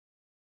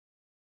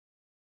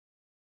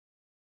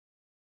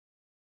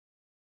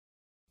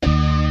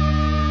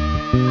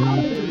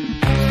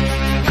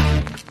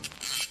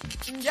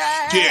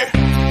Yeah.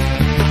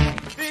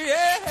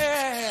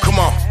 Come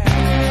on.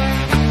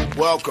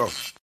 Welcome.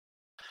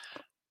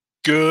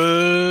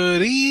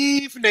 Good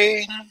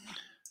evening.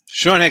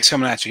 Sean Higgs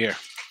coming at you here.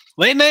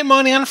 Late night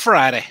money on a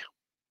Friday.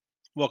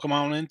 Welcome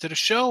on into the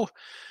show.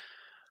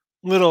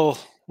 Little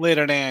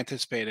later than I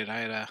anticipated. I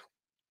had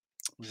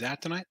was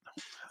that tonight?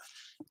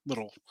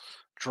 Little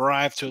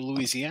drive to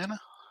Louisiana.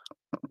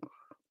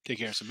 Take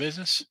care of some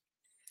business.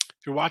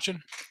 If you're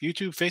watching,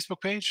 YouTube,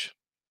 Facebook page,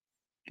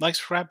 like,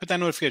 subscribe, put that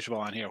notification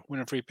bell on here.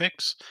 Winning free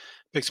picks,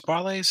 picks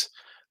parlays.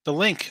 The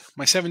link,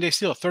 my 7-day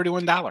steal,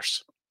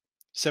 $31.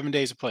 7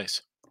 days of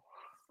plays.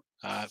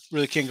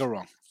 Really can't go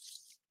wrong.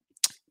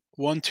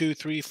 1, 2,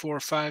 3, 4,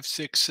 5,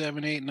 6,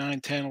 7, 8, 9,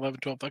 10, 11,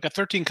 12. I got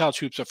 13 college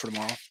hoops up for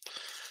tomorrow.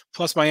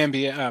 Plus my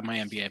NBA, my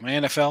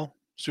NFL,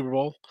 Super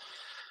Bowl.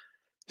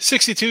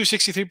 62,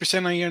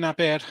 63% a year, not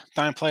bad.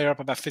 Dime player up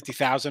about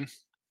 50,000.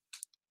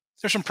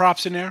 There's some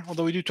props in there,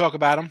 although we do talk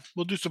about them.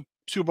 We'll do some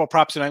Super Bowl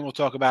props tonight. We'll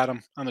talk about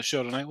them on the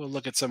show tonight. We'll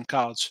look at some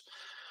college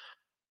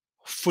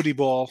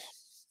football,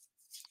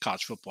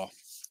 college football.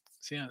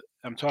 See,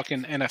 I'm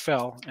talking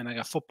NFL, and I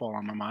got football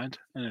on my mind,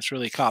 and it's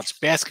really college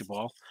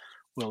basketball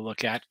we'll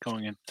look at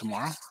going in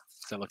tomorrow.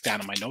 So I look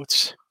down at my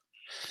notes.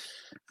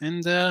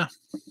 And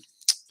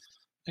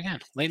again,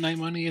 Late Night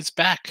Money is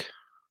back.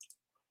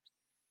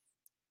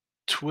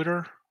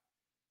 Twitter,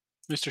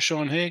 Mr.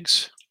 Sean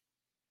Higgs.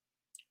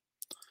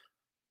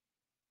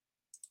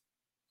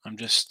 I'm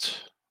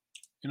just,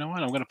 you know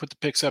what? I'm going to put the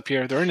picks up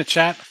here. They're in the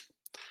chat.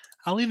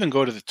 I'll even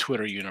go to the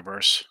Twitter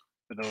universe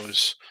for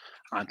those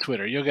on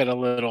Twitter. You'll get a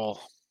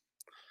little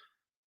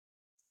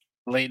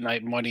Late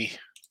Night Money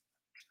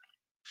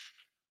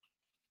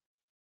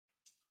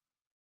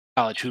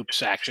college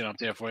hoops action up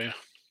there for you.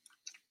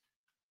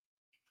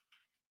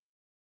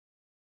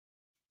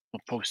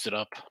 We'll post it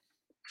up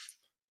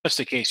just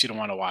in case you don't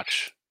want to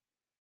watch.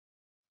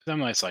 I'm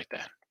nice like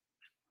that.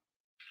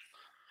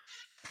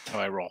 That's how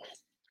I roll.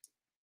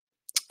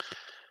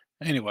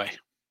 Anyway,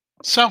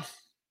 so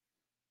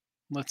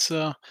let's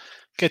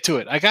get to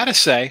it. I gotta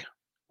say,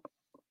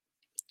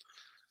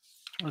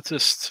 let's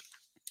just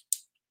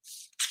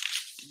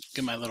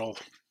get my little.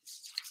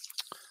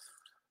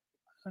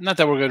 Not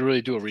that we're going to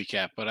really do a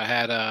recap, but I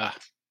had I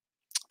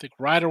think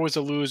Ryder was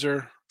a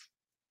loser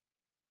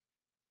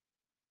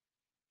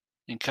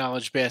in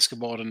college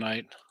basketball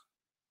tonight.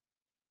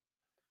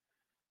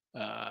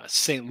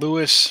 St.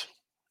 Louis,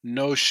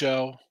 no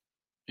show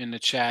in the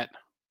chat.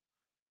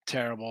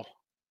 Terrible.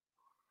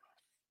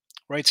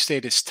 Wright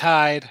State is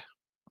tied.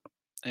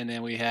 And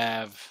then we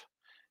have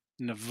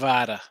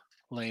Nevada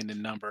laying the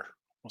number.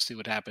 We'll see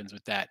what happens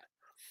with that.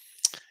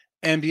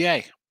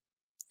 NBA.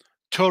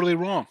 Totally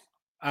wrong.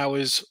 I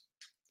was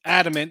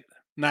adamant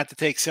not to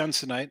take Suns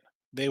tonight.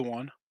 They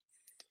won.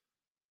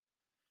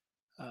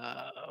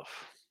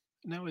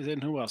 Now, then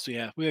who else we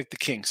have? We like the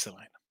Kings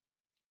tonight.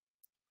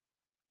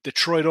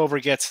 Detroit over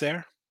gets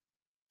there.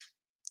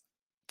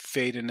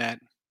 Fading that,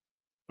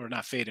 or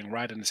not fading,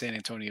 right in the San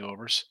Antonio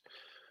overs.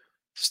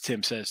 As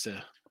Tim says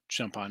to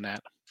jump on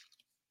that.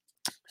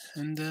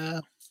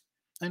 And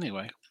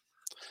anyway,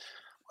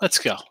 let's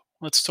go.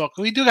 Let's talk.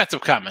 We do got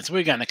some comments.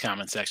 We got in the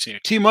comments section here.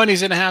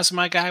 T-Money's in the house,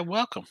 my guy.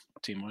 Welcome,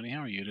 T-Money.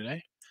 How are you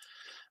today?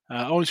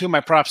 Only two of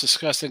my props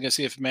discussed. I'm going to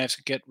see if Mavs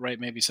can get right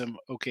maybe some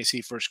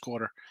OKC first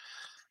quarter.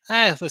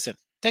 Listen,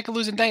 take a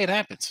losing day. It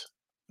happens.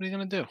 What are you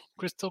going to do?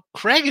 Crystal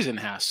Craig is in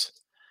the house.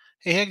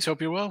 Hey, Higgs,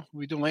 hope you're well.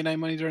 We doing late night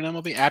money during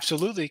MLB?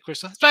 Absolutely,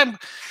 Crystal.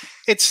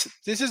 This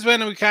is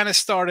when we kind of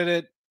started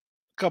it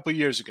a couple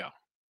years ago.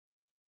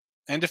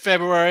 End of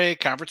February,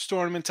 conference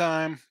tournament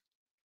time.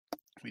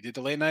 We did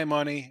the late night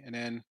money, and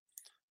then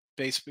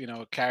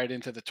carried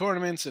into the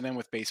tournaments, and then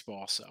with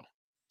baseball. So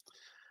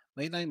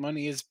late night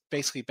money is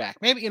basically back.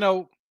 Maybe,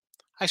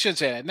 I should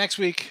say that next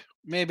week.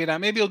 Maybe not.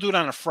 Maybe we'll do it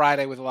on a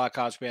Friday with a lot of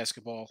college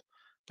basketball.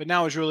 But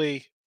now is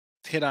really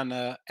hit on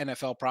the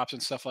NFL props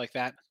and stuff like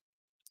that.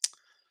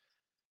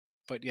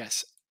 But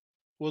yes,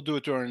 we'll do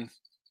it during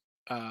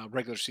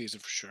regular season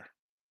for sure.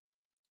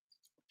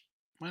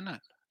 Why not?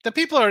 The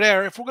people are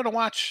there. If we're going to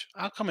watch,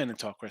 I'll come in and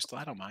talk, Crystal.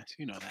 I don't mind.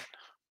 You know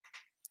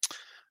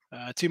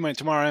that. Team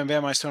tomorrow and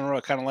Van Meister in a row.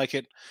 I kind of like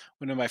it.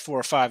 Winning by 4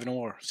 or 5 in a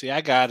war. See,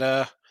 I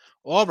got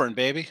Auburn,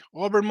 baby.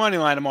 Auburn money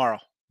line tomorrow.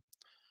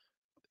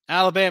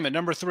 Alabama,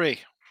 number 3.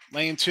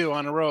 Lane 2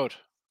 on the road.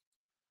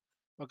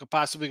 What could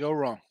possibly go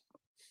wrong?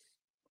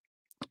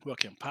 What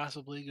can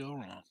possibly go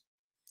wrong?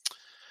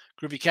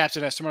 Groovy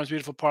Captain has tomorrow's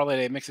beautiful parlay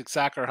day. Mixing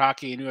soccer,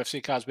 hockey, and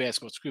UFC college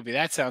basketball. It's Groovy.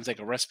 That sounds like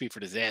a recipe for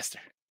disaster.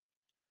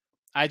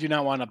 I do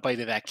not want a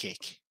bite of that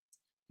cake.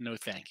 No,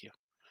 thank you.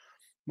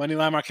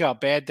 Moneyline Markel,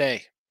 bad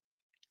day.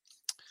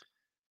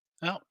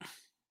 Well,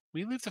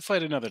 we live to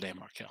fight another day,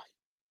 Markel.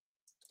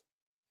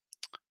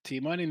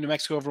 T-Money, New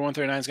Mexico over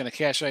 139 is going to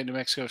cash out. New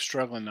Mexico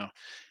struggling, though.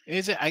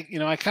 Is it? I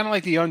kind of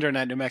like the under in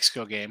that New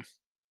Mexico game.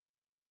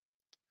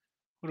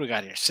 What do we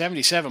got here?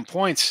 77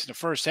 points in the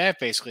first half,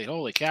 basically.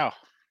 Holy cow.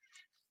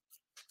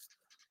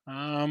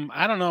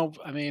 I don't know.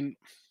 I mean,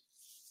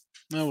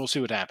 no, we'll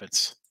see what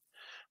happens.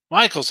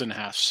 Michael's in the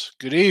house.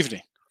 Good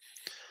evening.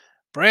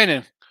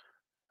 Brandon,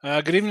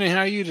 Good evening. How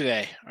are you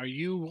today? Are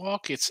you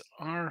walk? It's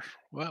our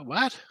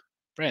what?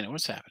 Brandon,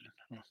 what's happening?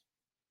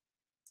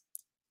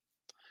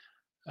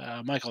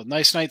 Michael,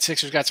 nice night.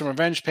 Sixers got some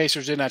revenge.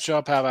 Pacers did not show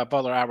up. How about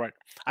Butler outright?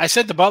 I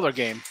said the Butler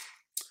game.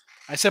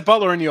 I said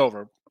Butler in the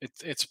over.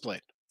 It's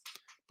split,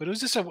 but it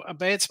was just a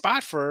bad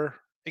spot for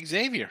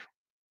Xavier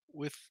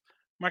with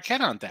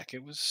Marquette on deck.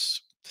 It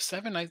was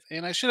 7,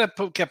 and I should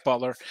have kept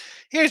Butler.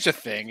 Here's the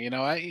thing,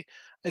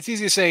 it's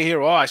easy to say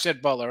here. Oh, I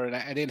said Butler, and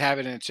I didn't have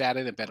it in the chat.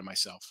 I didn't bet it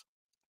myself.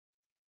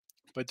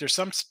 But there's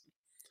some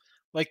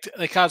like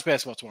college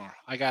basketball tomorrow.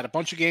 I got a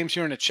bunch of games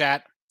here in the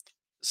chat.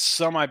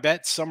 Some I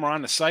bet, some are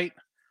on the site.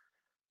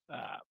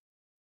 Uh,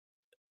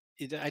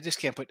 I just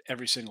can't put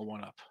every single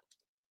one up.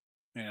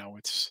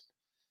 It's.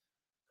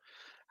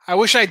 I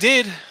wish I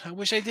did.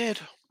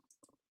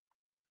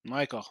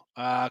 Michael,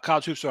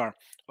 college hoops are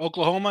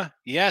Oklahoma.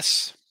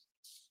 Yes,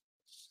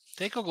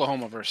 take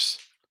Oklahoma versus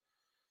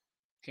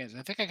Kansas.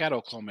 I think I got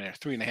Oklahoma there,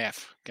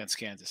 3.5 against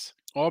Kansas.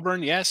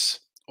 Auburn,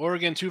 yes.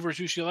 Oregon 2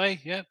 versus UCLA.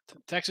 Yeah.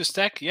 Texas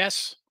Tech,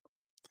 yes.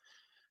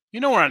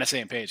 We're on the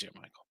same page here,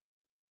 Michael.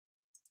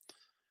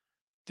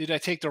 Did I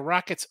take the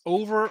Rockets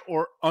over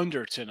or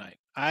under tonight?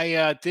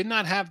 I did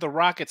not have the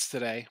Rockets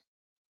today.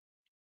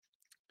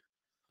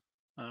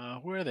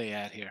 Where are they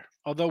at here?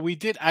 Although we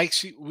did, I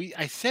think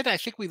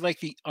we like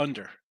the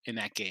under in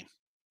that game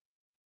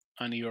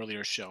on the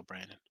earlier show,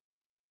 Brandon.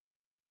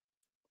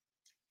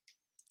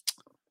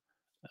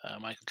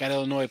 Michael got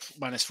Illinois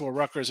 -4.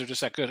 Rutgers are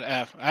just that good.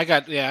 I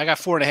got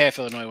 4.5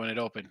 Illinois when it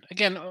opened.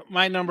 Again,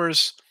 my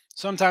numbers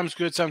sometimes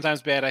good,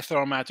 sometimes bad. I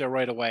throw them out there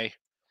right away,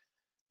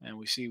 and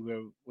we see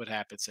what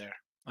happens there.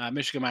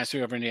 Michigan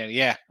 -3 over Indiana.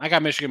 Yeah, I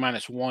got Michigan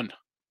 -1.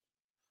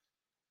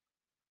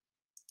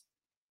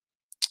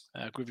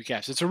 Groovy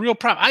Caps. It's a real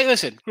problem.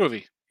 Listen,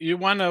 Groovy. You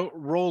want to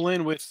roll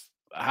in with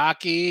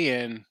hockey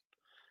and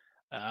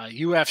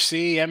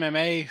UFC,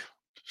 MMA,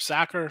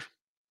 soccer?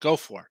 Go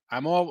for it.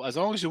 I'm all as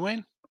long as you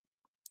win.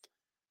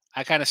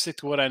 I kind of stick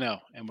to what I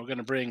know, and we're going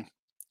to bring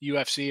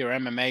UFC or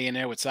MMA in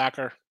there with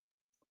soccer.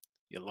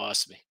 You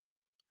lost me.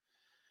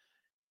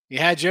 You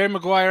had Jerry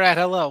Maguire at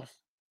hello,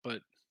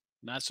 but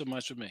not so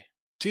much with me.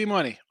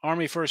 T-Money,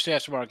 Army first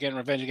half tomorrow, getting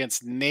revenge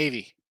against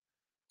Navy.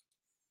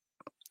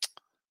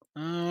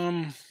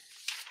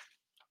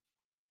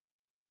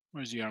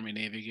 Where's the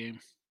Army-Navy game?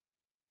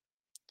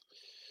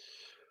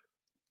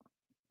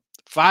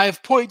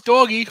 5-point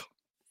doggy.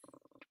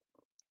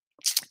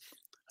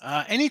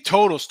 Any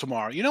totals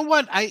tomorrow? You know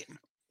what?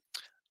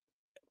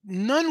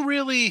 None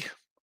really.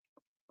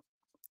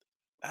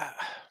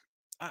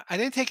 I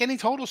didn't take any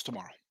totals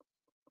tomorrow.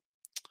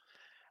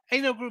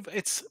 Group.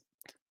 It's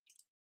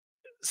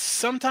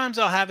sometimes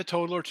I'll have a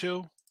total or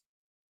two.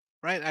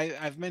 Right?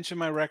 I've mentioned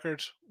my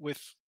record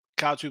with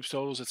college hoops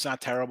totals. It's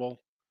not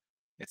terrible.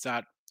 It's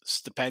not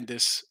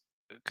stupendous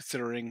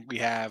considering we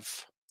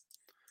have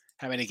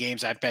how many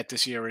games I've bet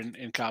this year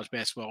in college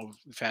basketball.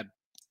 We've had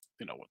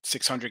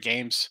 600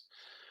 games.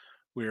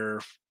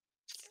 We're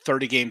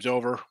 30 games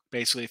over,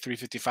 basically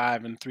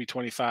 355 and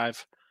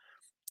 325.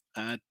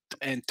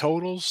 And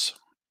totals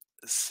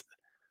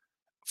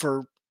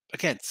for,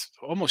 again,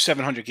 almost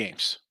 700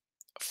 games.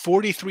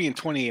 43 and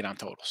 28 on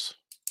totals.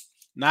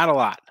 Not a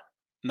lot.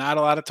 Not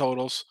a lot of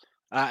totals.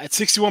 At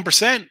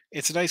 61%,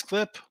 it's a nice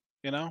clip.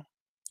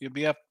 You'll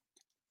be up,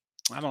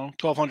 I don't know,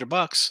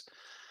 $1,200.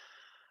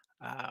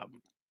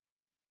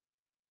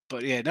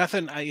 But yeah,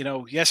 nothing.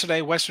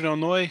 Yesterday, Western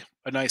Illinois,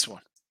 a nice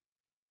one.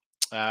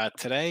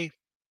 Today,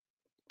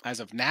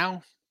 as of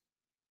now,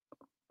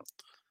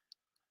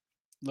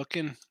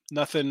 looking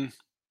nothing.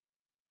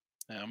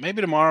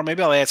 Maybe tomorrow.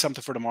 Maybe I'll add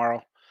something for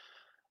tomorrow.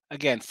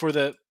 Again, for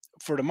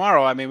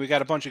tomorrow, I mean, we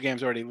got a bunch of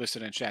games already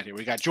listed in chat here.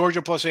 We got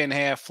Georgia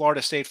 +8.5,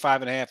 Florida State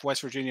 5.5,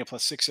 West Virginia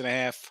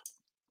 +6.5.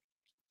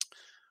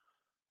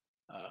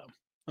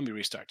 Let me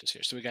restart this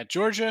here. So we got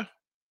Georgia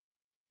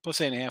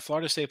 +8.5,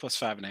 Florida State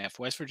 +5.5,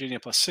 West Virginia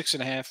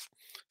 +6.5,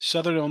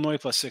 Southern Illinois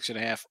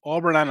 +6.5,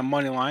 Auburn on a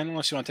money line,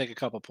 unless you want to take a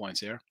couple points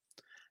here.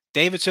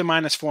 Davidson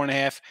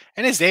 -4.5,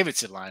 and it's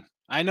Davidson line.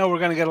 I know we're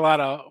going to get a lot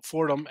of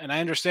Fordham, and I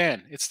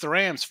understand. It's the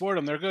Rams.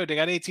 Fordham, they're good. They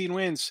got 18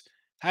 wins.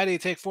 How do you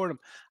take Fordham?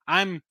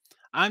 I'm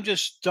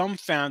just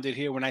dumbfounded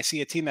here when I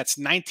see a team that's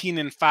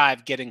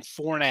 19-5 getting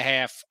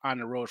 4.5 on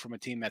the road from a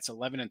team that's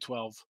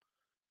 11-12,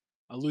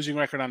 a losing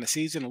record on the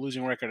season, a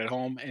losing record at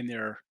home, and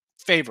they're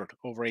favored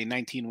over a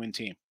 19-win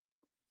team.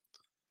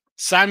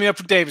 Sign me up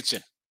for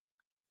Davidson.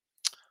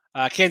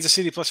 Kansas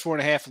City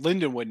 +4.5,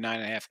 Lindenwood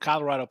 9.5,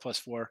 Colorado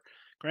 +4,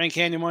 Grand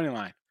Canyon money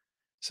line.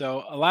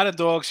 So a lot of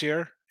dogs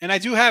here. And I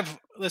do have,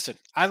 listen,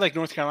 I like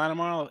North Carolina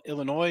tomorrow,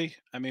 Illinois.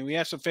 I mean, we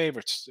have some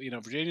favorites.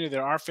 Virginia,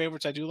 there are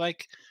favorites I do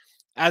like.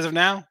 As of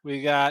now,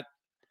 we got,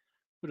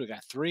 what do we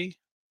got? 3,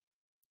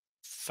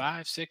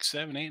 5, 6,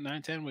 7, 8,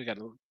 9, 10. We got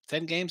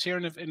 10 games here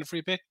in the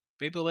free pick.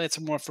 Maybe we'll add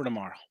some more for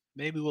tomorrow.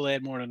 Maybe we'll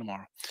add more to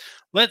tomorrow.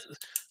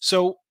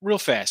 So real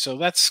fast. So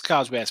that's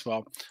college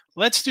basketball.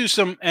 Let's do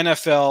some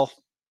NFL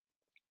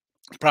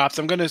props.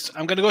 I'm gonna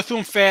go through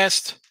them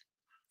fast.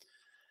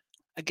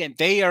 Again,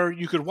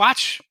 you could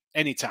watch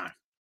anytime.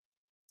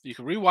 You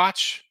can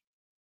rewatch.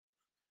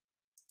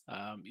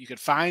 You could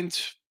find,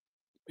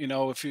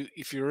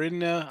 if you're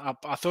in,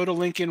 I'll throw the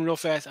link in real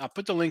fast. I'll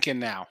put the link in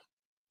now.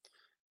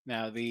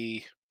 Now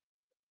the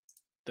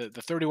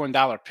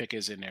 $31 pick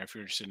is in there if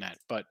you're interested in that.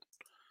 But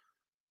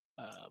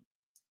uh,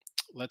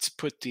 let's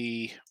put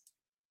the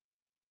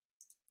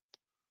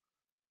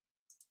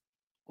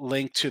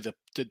link to the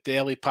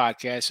daily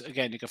podcast.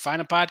 Again, you can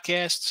find a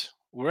podcast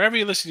wherever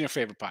you listen to your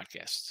favorite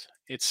podcasts.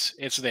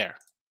 It's there.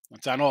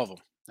 It's on all of them.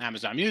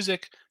 Amazon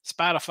Music,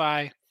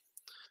 Spotify,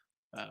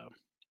 uh,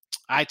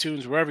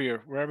 iTunes, wherever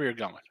you're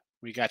going,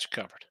 we got you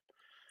covered.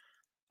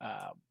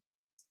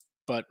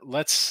 But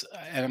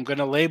and I'm going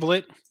to label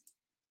it.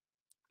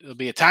 It'll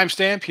be a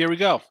timestamp. Here we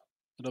go.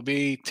 It'll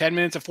be 10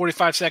 minutes and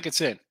 45 seconds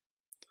in.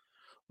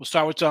 We'll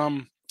start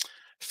with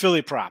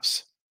Philly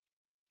props.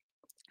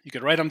 You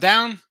can write them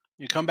down.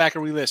 You come back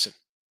and re-listen.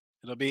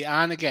 It'll be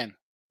on again.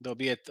 There'll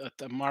be a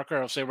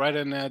marker. I'll say right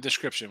in the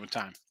description with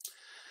time.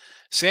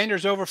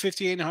 Sanders over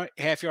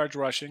 58.5 yards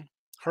rushing.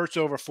 Hurts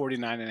over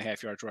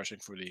 49.5 yards rushing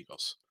for the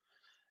Eagles.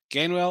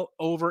 Gainwell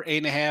over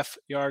 8.5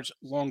 yards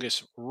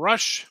longest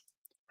rush.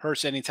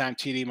 Hurts anytime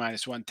TD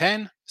minus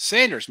 110.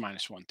 Sanders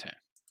minus 110.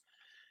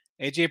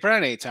 A.J.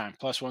 Brown anytime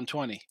plus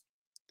 120.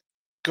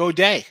 Go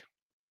Day.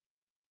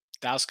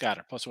 Dallas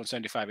Goedert plus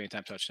 175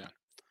 anytime touchdown.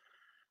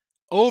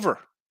 Over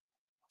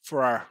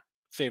for our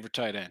favorite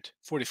tight end,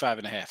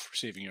 45.5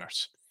 receiving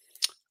yards.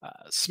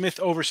 Smith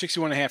over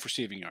 61.5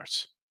 receiving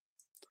yards.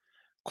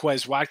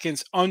 Quez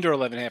Watkins under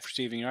 11.5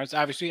 receiving yards.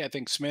 Obviously, I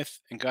think Smith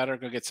and Goddard are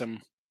going to get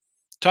some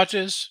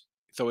touches.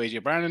 Throw A.J.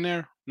 Brown in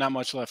there. Not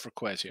much left for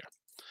Quez here.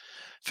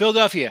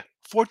 Philadelphia,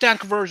 4th down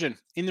conversion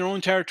in their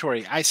own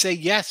territory. I say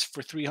yes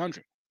for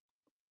 300.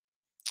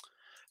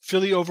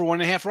 Philly over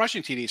 1.5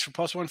 rushing TDs for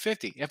plus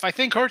 150. If I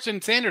think Hurts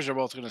and Sanders are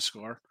both going to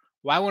score,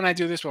 why wouldn't I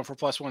do this one for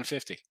plus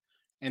 150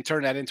 and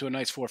turn that into a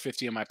nice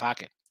 450 in my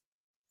pocket?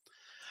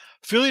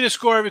 Philly to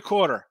score every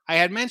quarter. I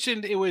had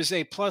mentioned it was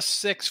a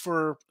 +6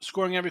 for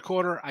scoring every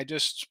quarter. I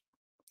just,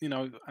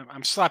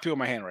 I'm sloppy with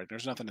my handwriting.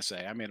 There's nothing to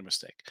say. I made a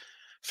mistake.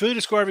 Philly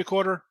to score every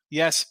quarter,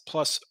 yes,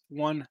 plus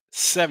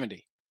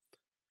 170.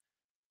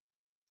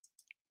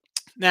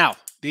 Now,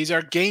 these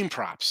are game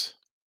props.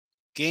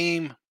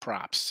 Game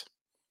props.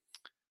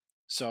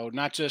 So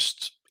not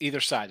just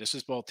either side. This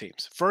is both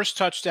teams. First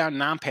touchdown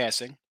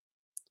non-passing,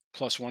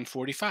 plus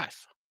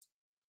 145.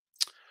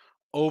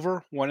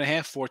 Over 1.5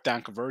 4th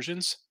down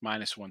conversions,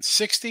 minus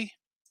 160.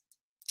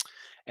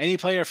 Any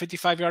player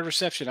 55-yard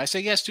reception, I say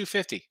yes,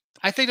 250.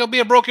 I think there'll be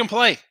a broken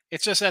play.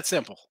 It's just that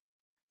simple.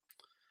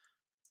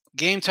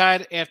 Game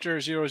tied after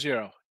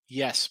 0-0.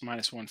 Yes,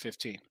 minus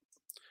 115.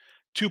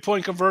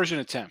 2-point conversion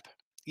attempt.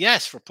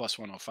 Yes, for plus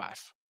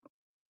 105.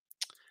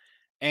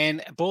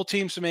 And both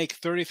teams to make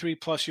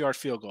 33-plus yard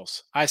field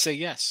goals. I say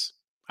yes.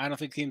 I don't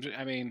think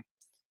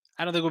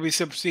we'll be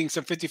seeing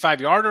some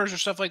 55-yarders or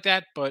stuff like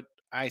that, but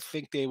I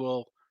think they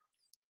will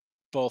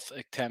both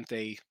attempt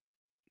a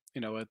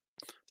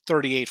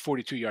 38,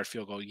 42-yard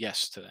field goal.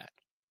 Yes to that.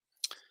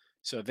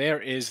 So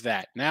there is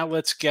that. Now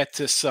let's get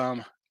to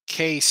some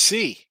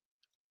KC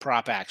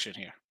prop action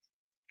here.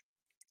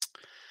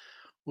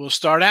 We'll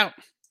start out.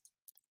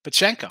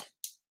 Pachenko,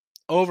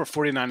 over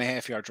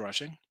 49.5 yards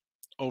rushing,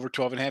 over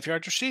 12.5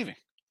 yards receiving,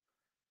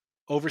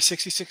 over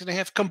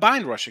 66.5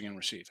 combined rushing and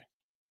receiving.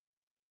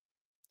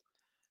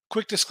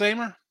 Quick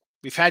disclaimer,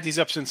 we've had these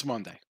up since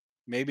Monday.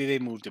 Maybe they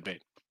moved a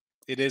bit.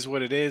 It is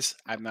what it is.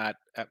 I'm a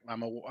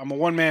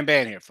one-man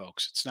band here,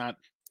 folks. It's not,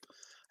 I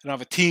don't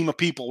have a team of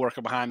people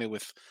working behind me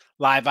with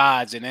live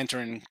odds and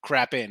entering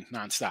crap in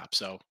nonstop.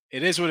 So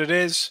it is what it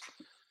is.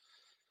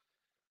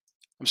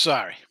 I'm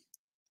sorry.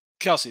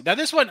 Kelsey. Now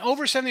this one,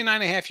 over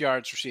 79.5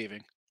 yards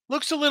receiving,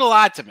 looks a little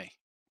odd to me.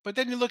 But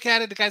then you look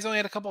at it, the guy's only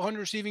had a couple hundred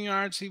receiving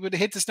yards. He would have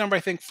hit this number, I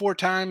think, 4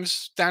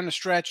 times down the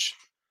stretch.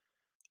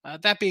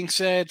 That being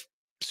said,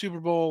 Super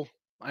Bowl,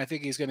 I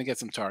think he's going to get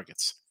some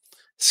targets.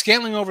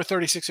 Scantling over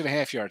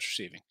 36.5 yards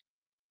receiving.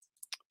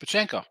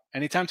 Pachenko,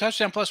 anytime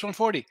touchdown, plus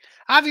 140.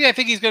 Obviously, I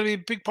think he's going to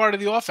be a big part of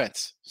the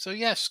offense. So,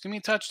 yes, give me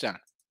a touchdown.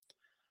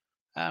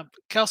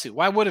 Kelsey,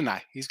 why wouldn't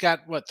I? He's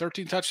got,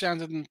 13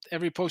 touchdowns in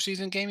every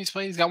postseason game he's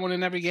played? He's got one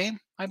in every game,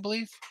 I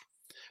believe.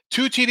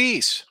 2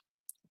 TDs,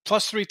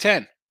 plus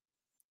 310.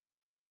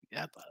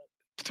 Yeah,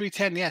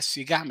 310, yes,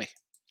 you got me.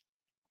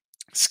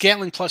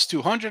 Scantling plus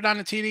 200 on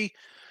the TD.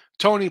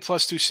 Tony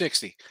plus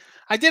 260.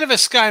 I did have a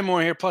Sky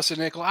Moore here plus a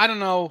nickel. I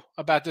don't know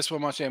about this one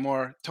much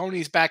anymore.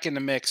 Tony's back in the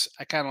mix.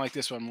 I kind of like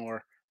this one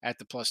more at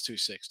the plus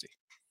 260.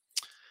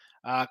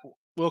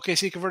 Will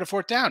KC convert a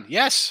 4th down?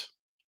 Yes,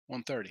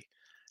 130.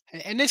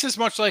 And this is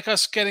much like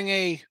us getting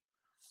a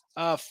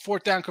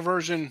 4th down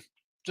conversion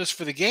just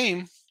for the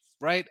game,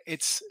 right?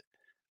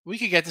 We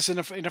could get this in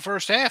the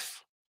first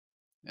half.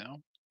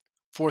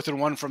 4th and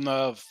 1 from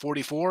the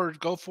 44.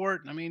 Go for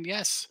it. I mean,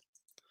 yes.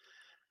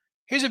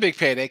 Here's a big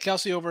payday.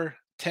 Kelsey over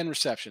 10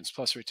 receptions,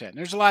 plus 310.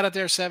 There's a lot out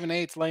there,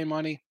 7-8, lay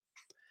money.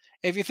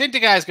 If you think the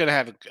guy's going to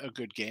have a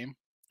good game,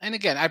 and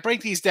again, I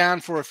break these down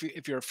for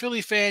if you're a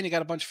Philly fan, you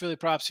got a bunch of Philly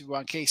props. If you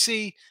want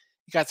KC,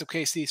 you got some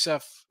KC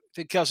stuff. I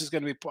think Kelsey's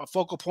going to be a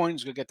focal point.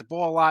 He's going to get the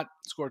ball a lot,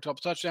 score a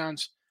couple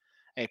touchdowns.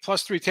 Hey,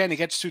 plus 310, he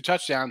gets 2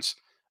 touchdowns.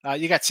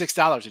 You got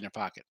 $6 in your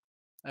pocket.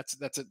 That's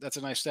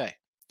a nice day.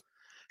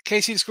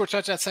 KC to score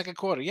touchdown second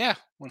quarter. Yeah,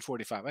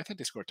 145. I think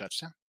they scored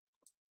touchdown.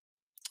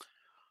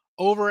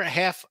 Over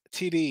half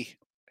TD,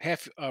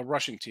 half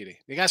rushing TD.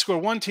 They got to score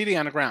one TD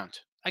on the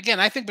ground.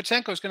 Again, I think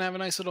Pachenko is going to have a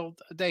nice little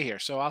day here,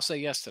 so I'll say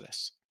yes to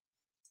this.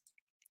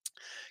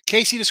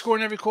 KC to score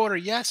in every quarter.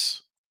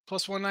 Yes,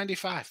 plus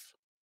 195.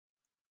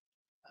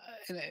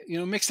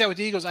 Mix that with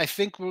the Eagles. I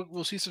think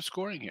we'll see some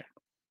scoring here.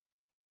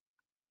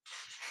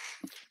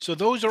 So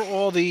those are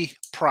all the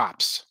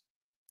props.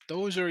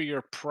 Those are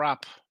your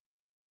property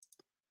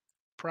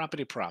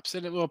props.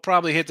 And we'll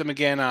probably hit them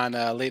again on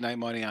late night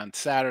money on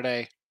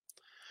Saturday.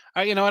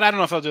 You know what? I don't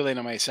know if I'll do late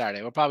night money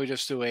Saturday. We'll probably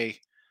just do a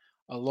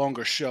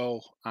longer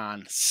show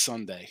on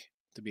Sunday,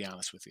 to be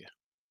honest with you.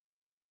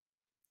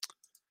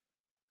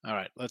 All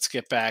right, let's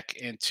get back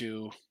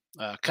into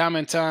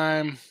comment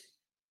time.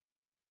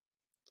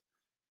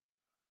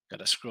 Got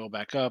to scroll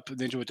back up.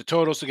 Ninja with the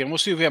totals again. We'll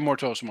see if we have more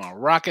totals tomorrow.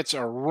 Rockets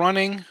are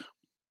running.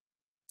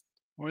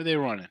 Where are they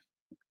running?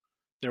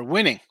 They're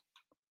winning.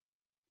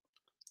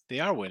 They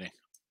are winning.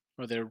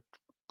 Or they're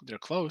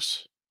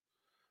close.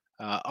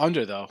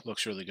 Under, though,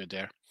 looks really good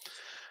there.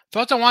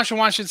 Thoughts on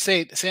Washington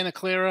State, Santa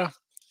Clara,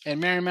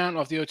 and Marymount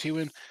off the OT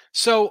win.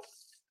 So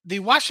the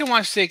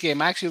Washington State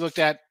game I actually looked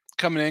at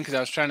coming in because I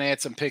was trying to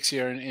add some picks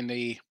here in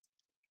the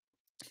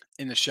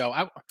show.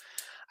 I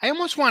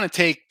almost want to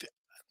take,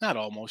 not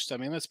almost. I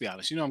mean, let's be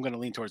honest. I'm going to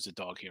lean towards the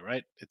dog here,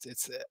 right?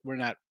 It's we're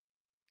not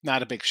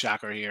a big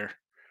shocker here.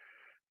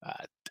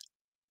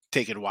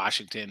 Taking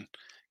Washington,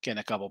 getting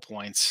a couple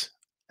points,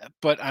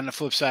 but on the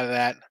flip side of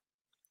that,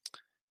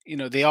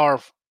 they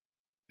are.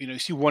 You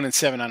see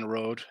 1-7 on the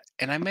road.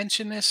 And I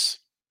mentioned this.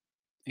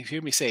 You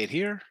hear me say it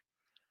here.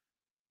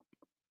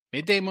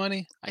 Midday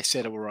money. I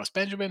said it with Ross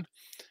Benjamin.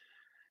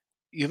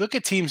 You look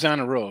at teams on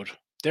the road.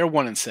 They're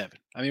 1-7.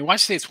 I mean,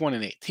 Washington State's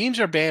 1-8. Teams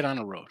are bad on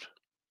the road.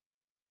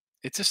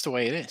 It's just the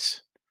way it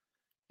is.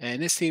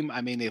 And this team, I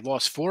mean, they've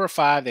lost 4 or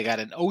 5. They got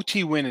an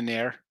OT win in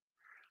there.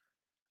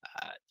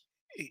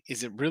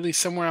 Is it really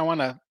somewhere I want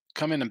to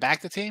come in and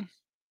back the team?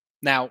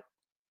 Now,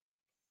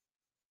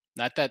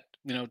 not that,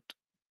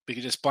 we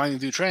could just blindly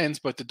do trends,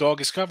 but the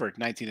dog is covered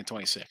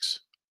 19-26.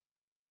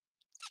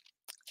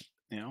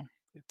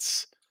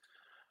 It's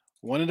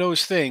one of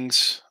those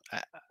things.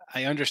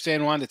 I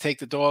understand wanting to take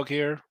the dog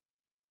here.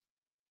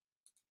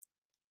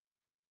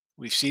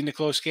 We've seen the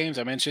close games.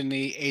 I mentioned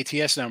the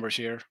ATS numbers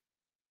here.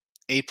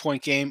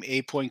 8-point game,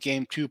 8-point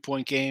game,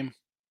 2-point game.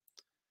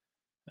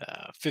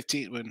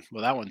 15.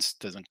 Well, that one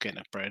doesn't get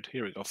enough bread.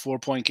 Here we go.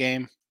 4-point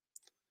game.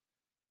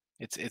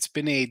 It's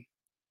been a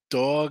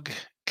dog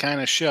kind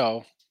of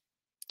show.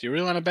 Do you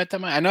really want to bet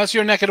them? I know it's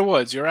your neck of the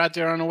woods. You're out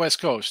there on the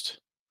West Coast.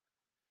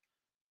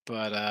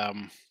 But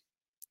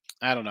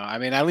I don't know. I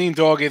mean, I lean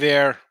doggy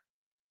there.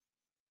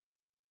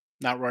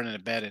 Not running a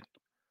bet it.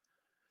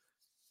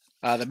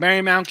 The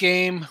Marymount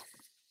game.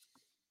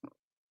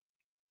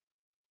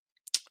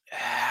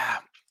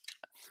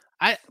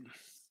 I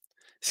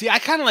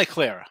kind of like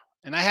Clara,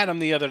 and I had them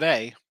the other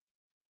day.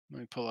 Let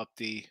me pull up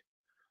the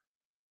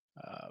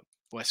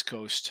West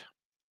Coast.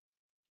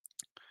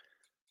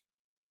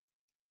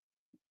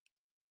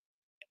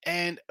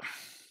 And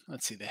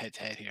let's see the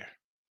head-to-head here.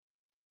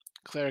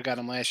 Clara got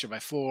them last year by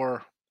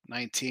 4,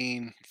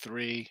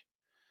 19-3.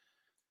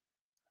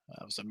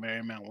 That was a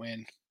Marymount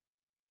win.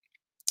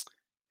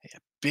 A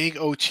big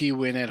OT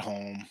win at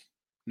home.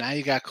 Now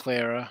you got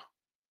Clara.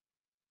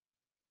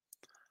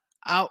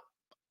 I'm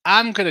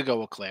going to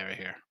go with Clara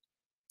here.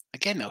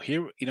 Again, though,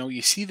 here,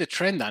 you see the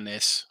trend on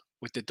this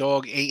with the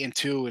dog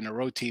 8-2 and the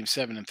road team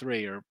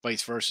 7-3, or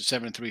vice versa,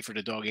 7-3 for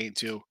the dog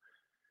 8-2.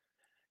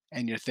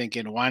 And you're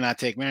thinking, why not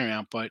take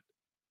Marymount? But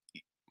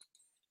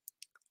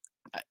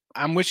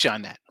I'm with you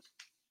on that.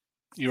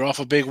 You're off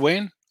a big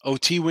win.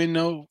 OT win,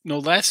 no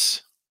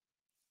less.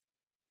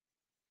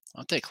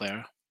 I'll take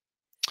Clara.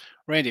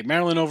 Randy,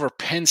 Maryland over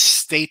Penn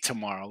State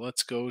tomorrow.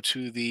 Let's go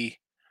to the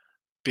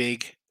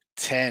Big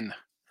Ten.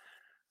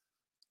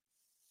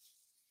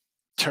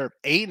 Terp,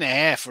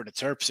 8.5 for the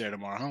Terps there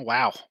tomorrow. Huh?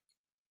 Wow.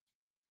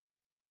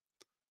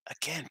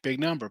 Again, big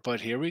number,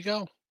 but here we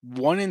go.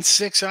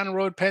 1-6 on the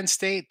road, Penn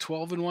State.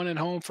 12-1 at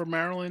home for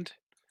Maryland.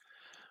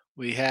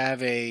 We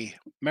have a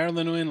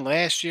Maryland win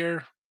last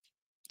year,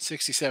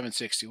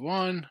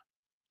 67-61.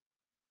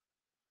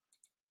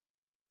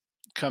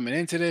 Coming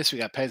into this, we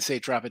got Penn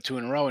State dropping 2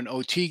 in a row, an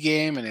OT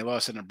game, and they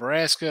lost to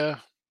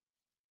Nebraska.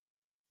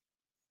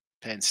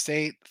 Penn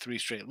State, 3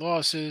 straight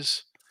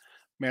losses.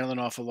 Maryland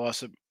off a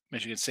loss of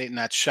Michigan State,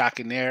 not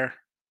shocking there.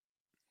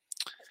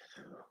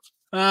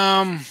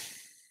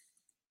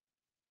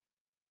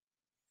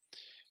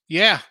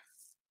 Yeah.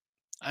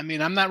 I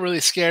mean, I'm not really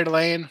scared of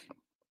laying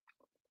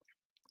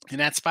in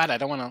that spot. I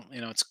don't want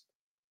to, it's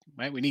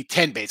right. We need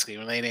 10 basically.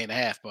 We're laying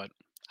 8.5, but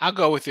I'll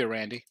go with you,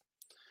 Randy.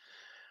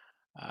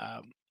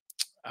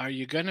 Are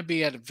you going to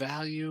be at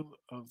value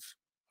of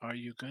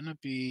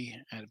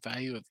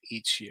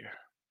each year?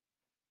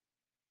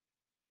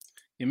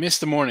 You missed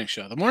the morning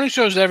show. The morning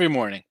show is every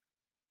morning.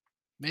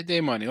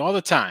 Midday money all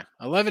the time.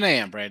 11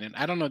 a.m., Brandon.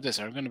 I don't know this.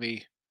 I'm going to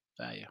be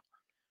value.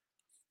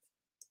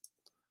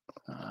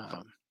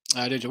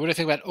 What do you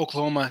think about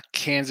Oklahoma,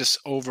 Kansas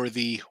over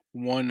the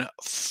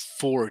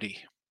 140?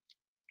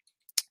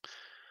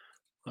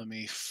 Let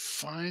me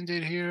find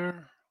it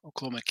here.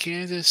 Oklahoma,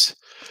 Kansas,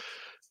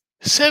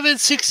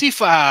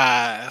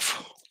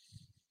 765.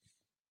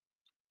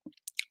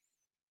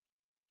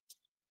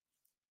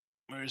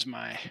 Where's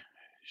my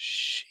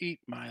sheet,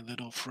 my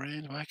little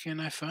friend? Why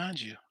can't I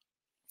find you?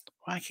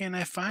 Why can't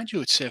I find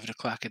you at 7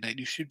 o'clock at night?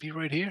 You should be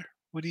right here.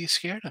 What are you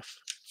scared of?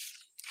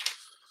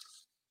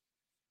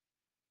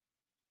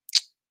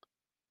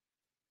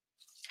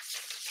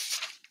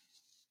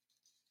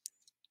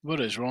 What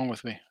is wrong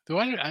with me?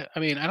 I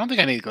mean, I don't think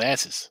I need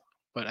glasses,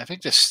 but I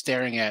think just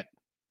staring at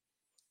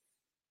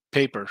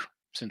paper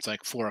since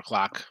like 4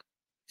 o'clock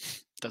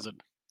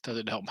doesn't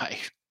help my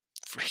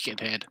freaking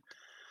head.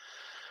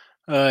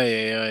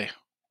 Where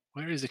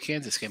is the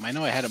Kansas game? I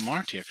know I had it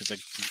marked here because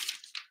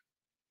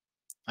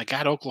I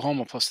got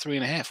Oklahoma plus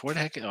 3.5. Where the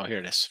heck? Oh, here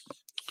it is.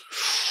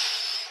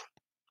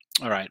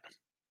 All right.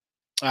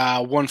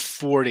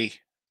 140.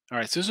 All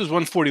right. So this was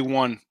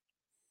 141 a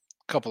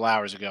couple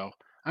hours ago.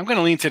 I'm going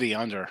to lean to the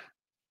under.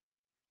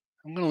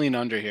 I'm going to lean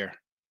under here.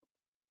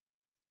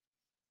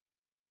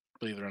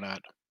 Believe it or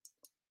not.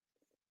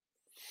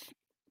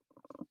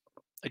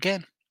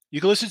 Again,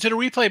 you can listen to the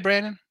replay,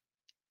 Brandon.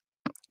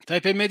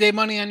 Type in Midday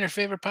Money on your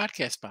favorite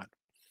podcast spot.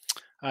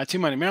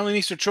 T-Money, Maryland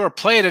Eastern Shore,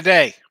 play of the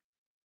day.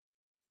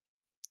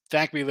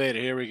 Thank me later.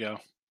 Here we go.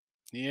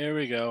 Here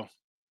we go.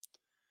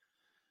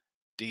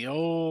 The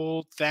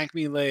old thank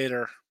me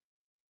later.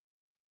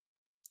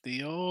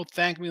 The old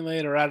thank me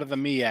later out of the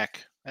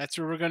MEAC. That's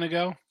where we're going to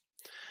go.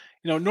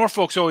 You know,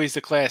 Norfolk's always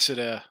the class of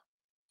the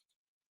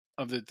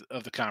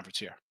conference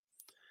here.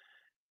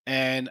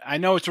 And I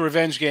know it's a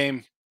revenge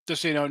game.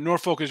 Just so you know,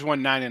 Norfolk has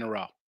won 9 in a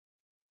row.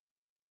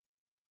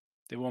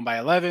 They won by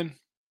 11,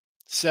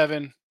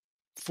 7,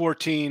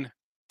 14,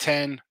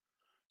 10,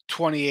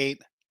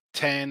 28,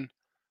 10,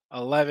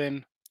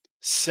 11,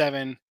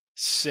 7,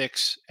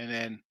 6, and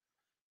then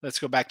let's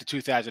go back to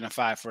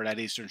 2005 for that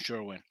Eastern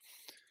Shore win.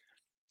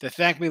 The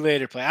thank me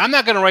later play. I'm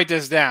not going to write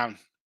this down,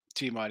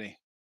 T-Money,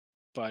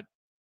 but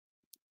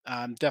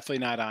I'm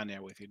definitely not on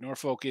there with you.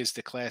 Norfolk is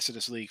the class of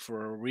this league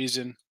for a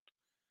reason.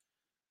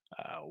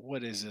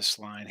 What is this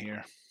line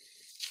here?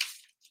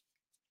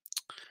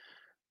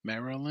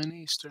 Maryland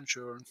Eastern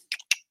Shore.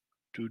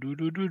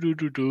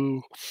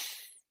 Do.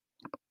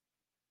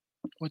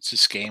 What's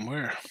this game?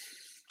 Where?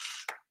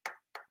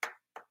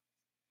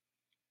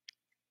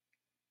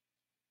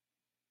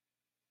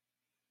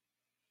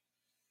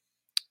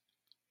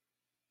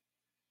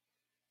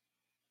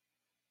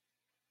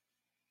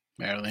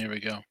 Maryland, here we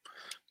go.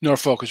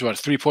 Norfolk is what,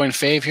 a 3-point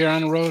fave here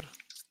on the road?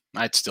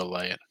 I'd still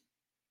lay it.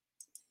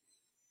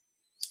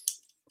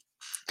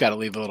 Got to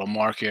leave a little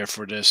mark here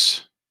for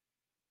this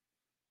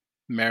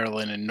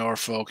Maryland and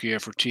Norfolk here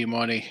for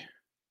T-Money.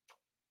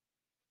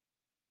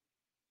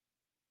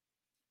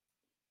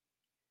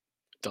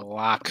 The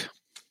lock.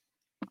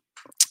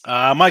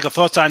 Michael,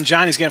 thoughts on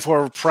Johnny's game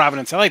for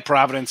Providence? I like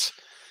Providence.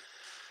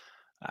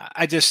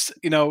 I just,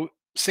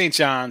 St.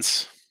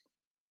 John's,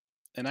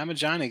 and I'm a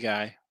Johnny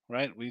guy,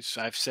 right?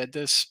 I've said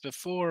this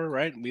before,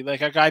 right? We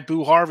like our guy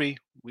Boo Harvey.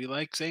 We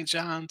like St.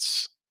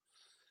 John's.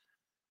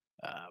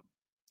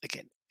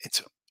 Again,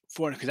 it's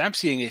 4 because I'm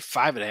seeing a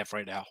 5.5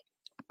 right now.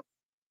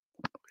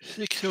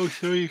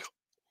 603.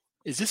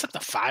 Is this up to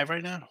 5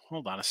 right now?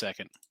 Hold on a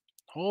second.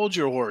 Hold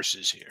your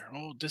horses here.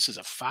 Oh, this is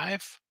a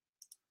 5.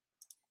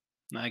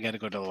 Now I got to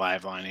go to the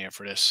live line here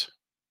for this.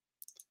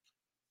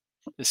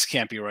 This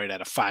can't be right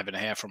at a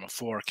 5.5 from a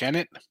 4, can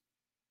it?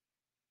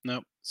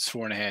 Nope, it's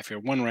 4.5 here.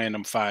 One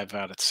random 5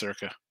 out at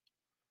Circa.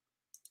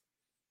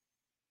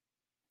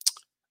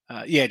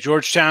 Yeah,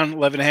 Georgetown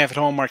 11.5 at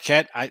home.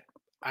 Marquette. I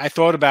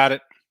thought about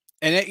it,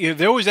 and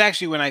there was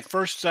actually when I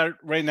first started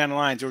writing down the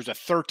lines, there was a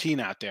 13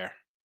 out there.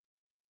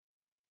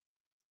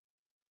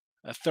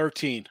 A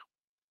 13.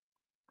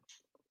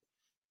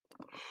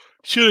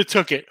 Should have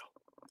took it.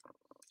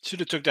 Should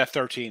have took that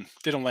 13.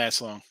 Didn't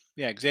last long.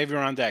 Yeah, Xavier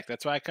on deck.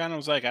 That's why I kind of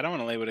was like, I don't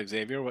want to lay with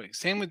Xavier.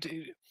 Same with.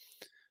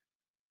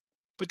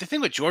 But the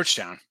thing with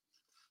Georgetown,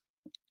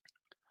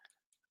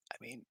 I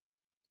mean,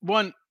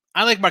 one,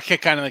 I like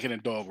Marquette kind of like in a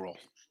dog roll.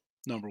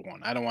 Number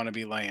one, I don't want to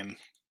be laying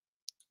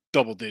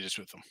double digits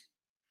with them.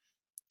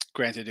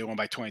 Granted, they won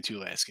by 22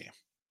 last game.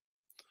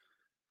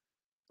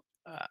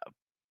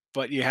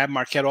 But you have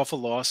Marquette off a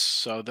loss,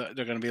 so they're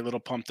going to be a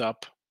little pumped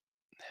up.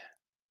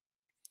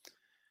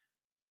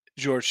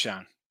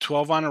 Georgetown,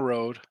 12 on the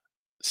road,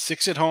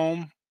 6 at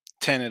home,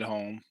 10 at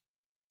home,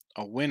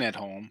 a win at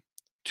home,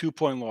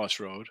 2-point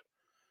loss road,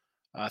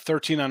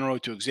 13 on the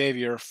road to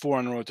Xavier, 4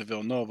 on the road to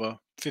Villanova,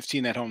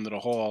 15 at home to the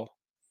Hall.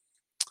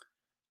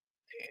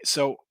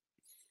 So,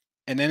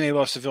 and then they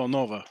lost to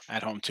Villanova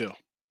at home too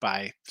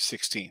by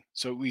 16.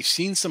 So we've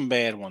seen some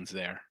bad ones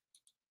there.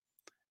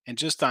 And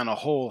just on a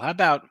whole, how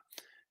about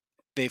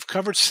they've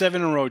covered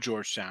 7 in a row,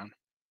 Georgetown.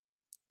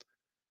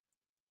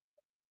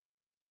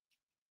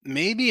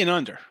 Maybe an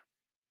under.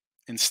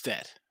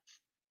 instead.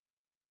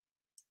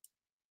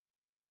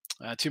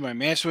 To my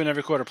Manchester win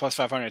every quarter plus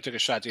 500. I took a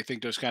shot. Do you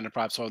think those kind of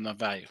props hold enough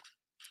value?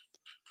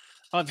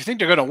 Well, if you think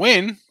they're going to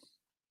win,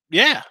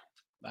 yeah.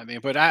 I mean,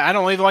 but I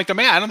don't even like the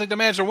man. I don't think the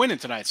Mavs are winning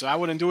tonight, so I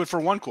wouldn't do it for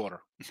one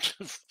quarter.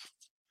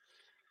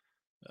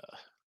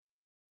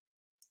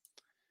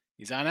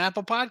 He's on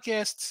Apple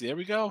Podcasts. There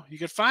we go. You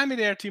can find me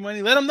there, T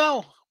Money. Let them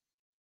know.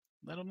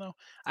 Let them know.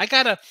 I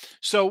gotta.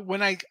 So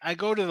when I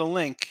go to the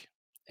link,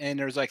 and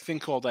there's like thing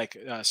called like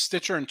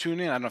Stitcher and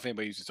TuneIn. I don't know if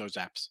anybody uses those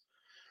apps.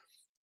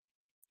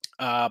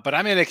 But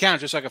I made an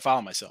account just so I can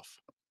follow myself.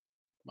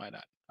 Why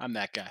not? I'm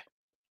that guy.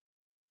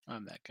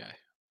 I'm that guy.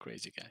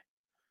 Crazy guy.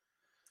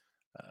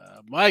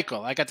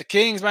 Michael, I got the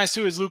Kings. My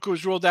two is Luka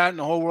was ruled out, and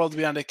the whole world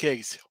beyond the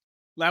Kings.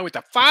 Now with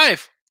the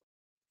 5.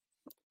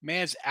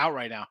 Man's out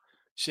right now.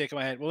 Shaking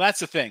my head. Well, that's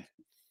the thing.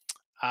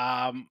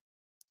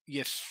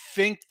 You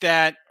think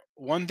that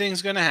one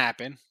thing's going to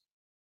happen.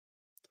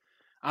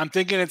 I'm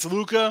thinking it's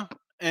Luka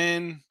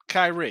and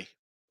Kyrie.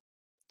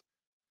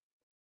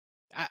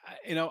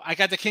 I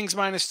got the Kings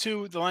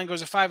 -2. The line goes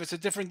to 5. It's a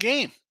different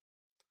game.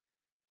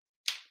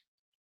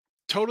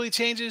 Totally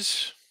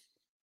changes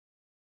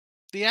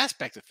the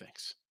aspect of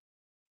things.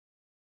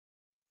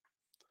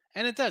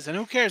 And it does. And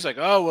who cares? Like,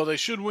 oh, well, they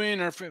should win.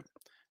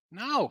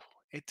 No,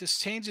 it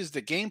just changes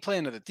the game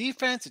plan of the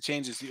defense. It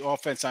changes the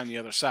offense on the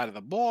other side of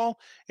the ball.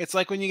 It's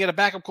like when you get a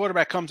backup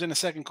quarterback comes in the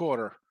second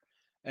quarter,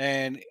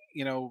 and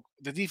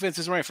the defense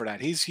isn't ready for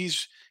that.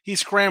 He's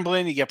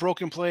scrambling. You get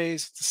broken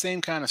plays. It's the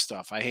same kind of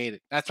stuff. I hate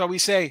it. That's why we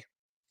say,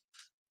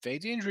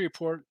 fade the injury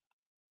report.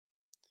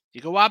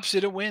 You go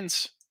opposite, it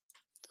wins.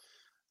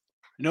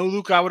 No,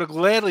 Luke, I would have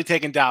gladly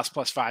taken Dallas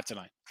 +5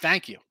 tonight.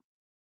 Thank you.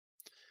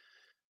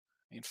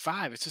 I mean,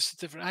 5, it's just a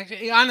different.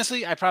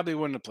 Honestly, I probably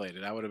wouldn't have played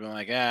it. I would have been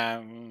like,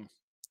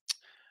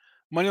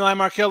 Moneyline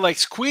Markel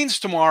likes Queens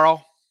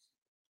tomorrow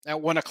at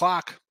 1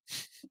 o'clock.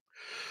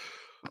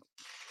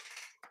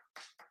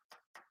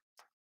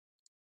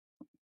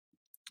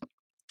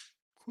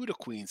 Who the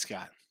Queens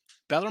got?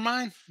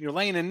 Bellarmine? You're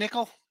laying a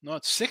nickel? No,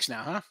 it's 6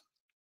 now, huh?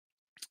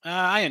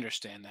 I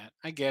understand that.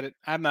 I get it.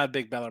 I'm not a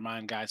big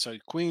Bellarmine guy, so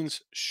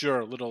Queens,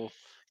 sure, little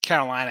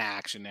Carolina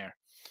action there.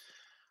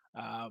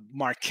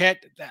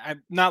 Marquette,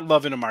 I'm not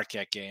loving a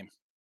Marquette game.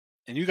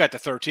 And you got the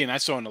 13. I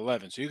saw an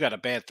 11, so you got a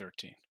bad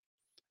 13.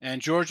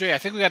 And Georgia, I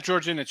think we got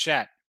Georgia in the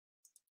chat.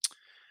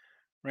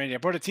 Randy, I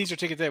bought a teaser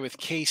ticket there with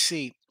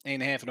KC,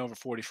 8.5 and over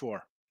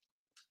 44.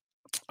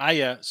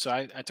 I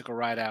took a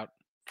ride out.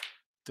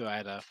 I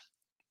had to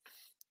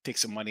take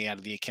some money out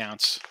of the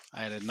accounts.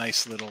 I had a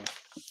nice little.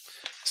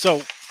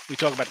 So we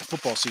talk about the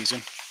football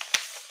season.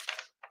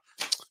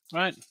 All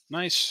right,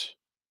 nice.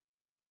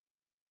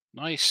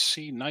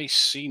 Nicey.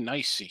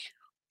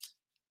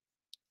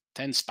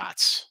 10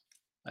 spots.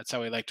 That's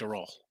how we like to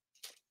roll.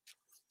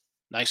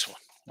 Nice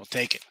one. We'll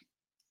take it.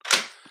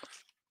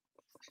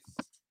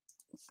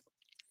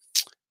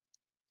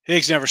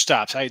 Higgs never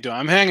stops. How you doing?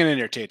 I'm hanging in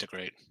there, Tate the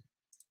Great.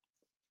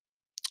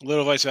 A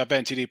little advice about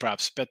betting TD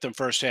props. Bet them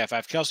first half. I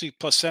have Kelsey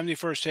 +70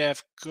 first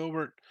half.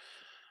 Gobert.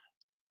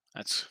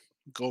 That's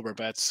Gobert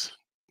bets.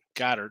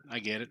 Goddard. I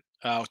get it.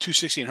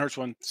 260 and Hurts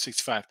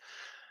 165.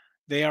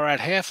 They are at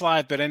half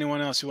live, but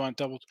anyone else who want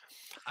doubles.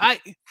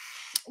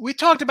 We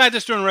talked about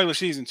this during the regular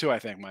season too, I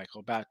think,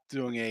 Michael, about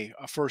doing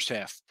a first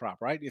half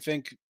prop, right? You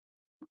think,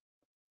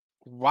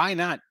 why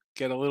not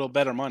get a little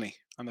better money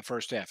on the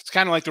first half? It's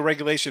kind of like the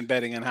regulation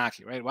betting in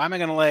hockey, right? Why am I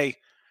going to lay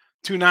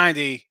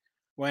 290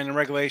 when in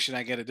regulation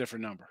I get a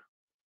different number?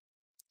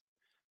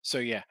 So,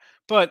 yeah.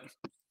 But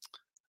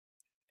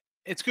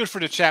it's good for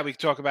the chat. We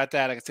can talk about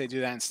that. I could say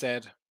do that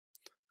instead.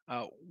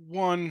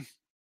 One,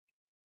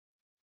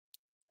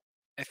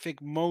 I think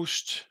people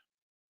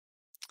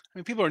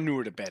are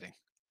newer to betting.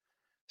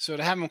 So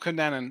to have them come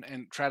down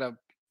and try to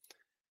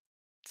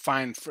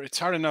find, it's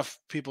hard enough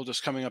people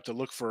just coming up to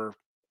look for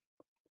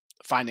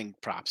finding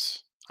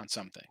props on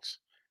some things.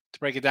 To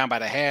break it down by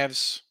the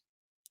halves,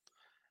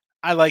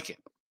 I like it.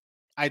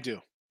 I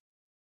do.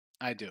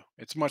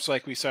 It's much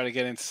like we started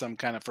getting into some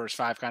kind of first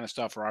 5 kind of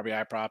stuff for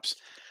RBI props.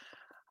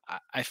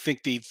 I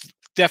think the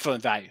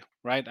definite value,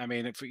 right? I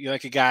mean, if you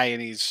like a guy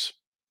and he's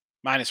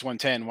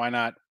 -110, why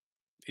not?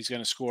 He's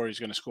going to score.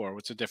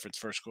 What's the difference?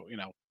 First score,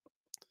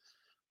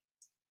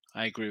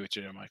 I agree with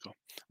you there, Michael.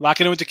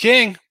 Locking in with the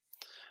King.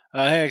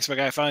 Hey, my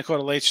guy, I finally caught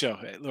a late show.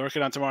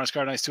 Working on tomorrow's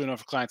card. Nice 2-0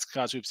 for clients.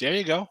 College hoops. There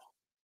you go.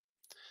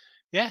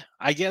 Yeah,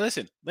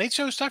 listen, late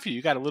show's tough for you.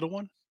 You got a little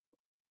one.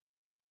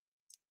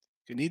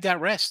 You need that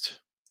rest.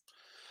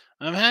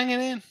 I'm hanging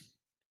in.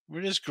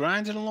 We're just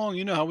grinding along.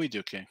 You know how we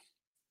do, King.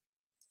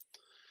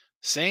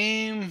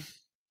 Same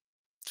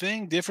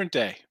thing, different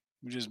day.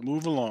 We just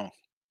move along.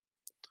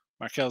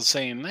 Markel's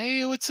saying,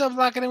 hey, what's up,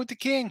 locking in with the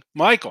King?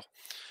 Michael.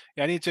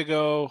 Yeah, I need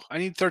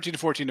 13 to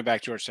 14 to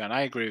back Georgetown.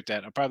 I agree with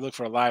that. I'll probably look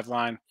for a live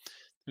line.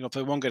 We're going to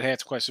play one good half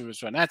to question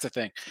this run. That's the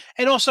thing.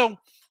 And also,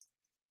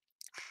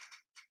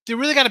 do you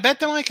really got to bet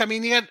them, Mike? I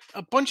mean, you got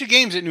a bunch of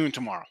games at noon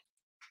tomorrow.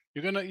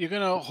 You're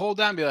gonna hold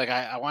down and be like,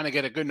 I want to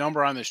get a good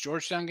number on this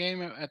Georgetown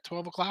game at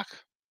 12 o'clock.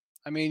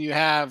 I mean, you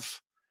have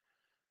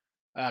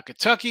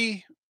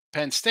Kentucky,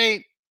 Penn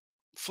State,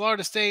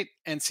 Florida State,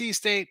 NC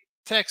State,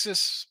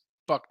 Texas,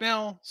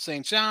 Bucknell,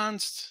 St.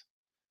 John's.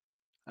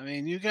 I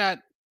mean, you got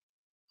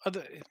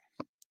other.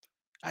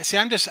 I see.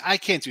 I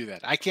can't do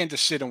that. I can't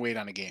just sit and wait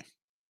on a game.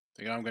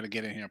 I'm going to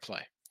get in here and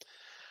play.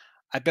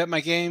 I bet my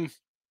game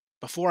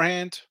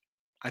beforehand.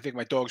 I think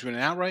my dog's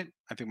winning outright.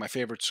 I think my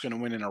favorite's going to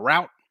win in a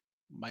rout.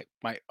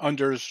 My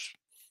under's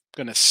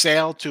going to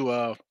sail to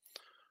a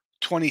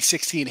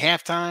 2016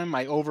 halftime.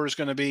 My over is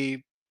going to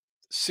be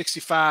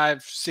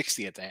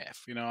 65-60 at the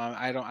half.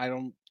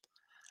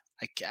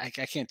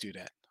 I can't do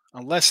that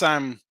unless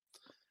I'm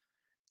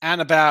out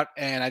and about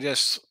and I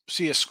just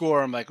see a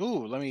score. I'm like,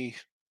 ooh,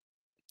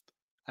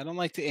 I don't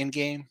like the end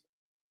game.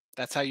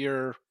 That's how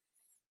your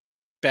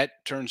bet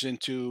turns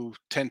into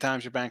 10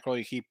 times your bankroll.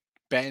 You keep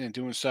betting and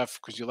doing stuff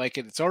because you like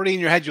it. It's already in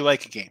your head. You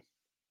like a game.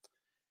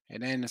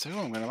 And then it's like, oh,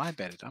 I'm going to live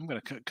bet it. I'm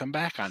going to come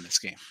back on this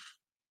game.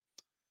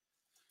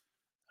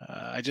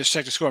 I just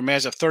checked the score.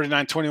 Mavs up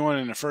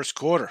 39-21 in the first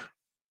quarter.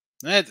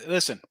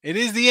 Listen, it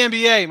is the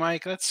NBA,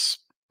 Mike. Game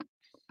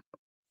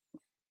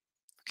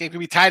can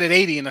be tied at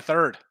 80 in the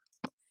third.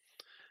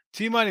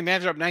 T-Money,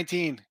 Mavs are up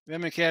 19.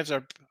 Them and Cavs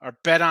are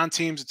bet on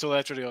teams until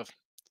after the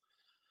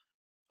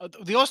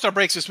All-Star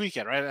breaks this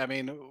weekend, right? I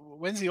mean,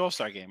 when's the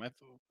All-Star game?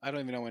 I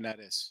don't even know when that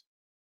is.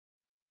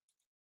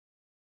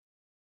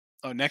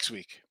 Oh, next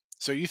week.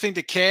 So you think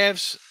the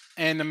Cavs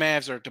and the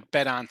Mavs are the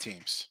bet on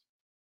teams?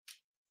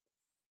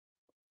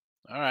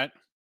 All right.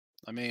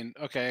 I mean,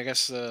 okay, I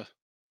guess the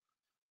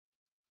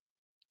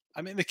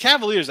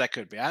Cavaliers, that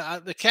could be.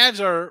 The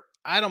Cavs are.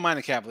 I don't mind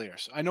the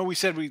Cavaliers. I know we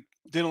said we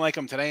didn't like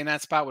them today in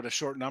that spot with a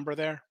short number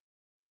there,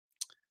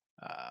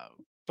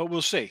 but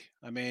we'll see.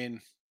 I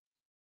mean,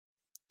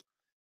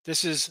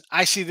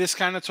 I see this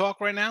kind of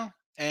talk right now,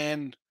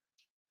 and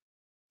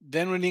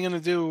then what are you going to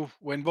do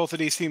when both of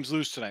these teams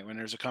lose tonight? When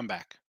there's a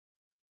comeback,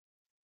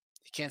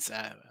 you can't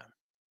say.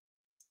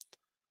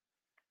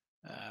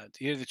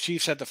 Either the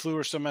Chiefs had the flu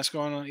or some mess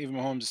going on. Even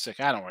Mahomes is sick.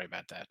 I don't worry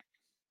about that.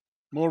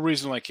 More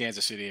reason to like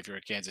Kansas City if you're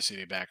a Kansas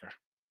City backer.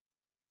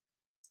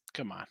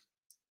 Come on.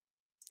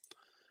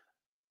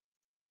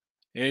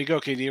 There you go,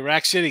 KD.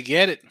 Rack City,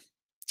 get it.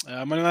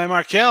 Moneyline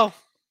Markel.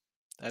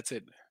 That's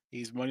it.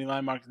 He's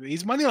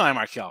Moneyline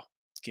Markel.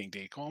 King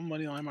D. Call him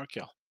Moneyline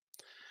Markel.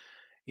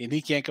 And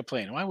he can't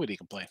complain. Why would he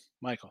complain?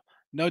 Michael.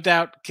 No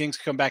doubt Kings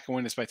come back and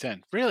win this by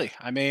 10. Really?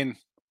 I mean,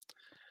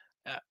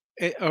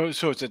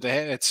 so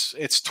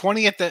it's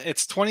 20 at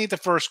the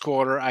first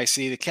quarter. I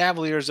see the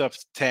Cavaliers up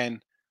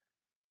 10.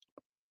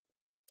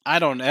 I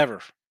don't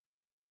ever.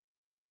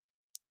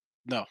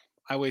 No,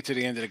 I wait to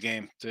the end of the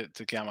game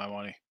to count my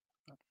money.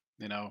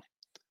 I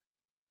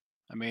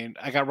mean,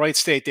 I got Wright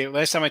State.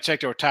 Last time I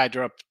checked, they were tied.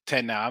 They're up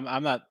 10 now.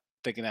 I'm not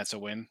thinking that's a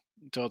win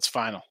until it's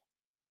final.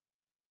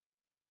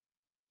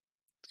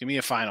 Give me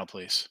a final,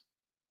 please.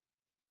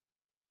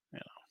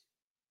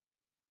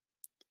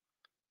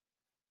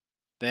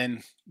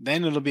 Then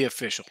it'll be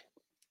official.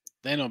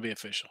 Then it'll be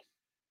official.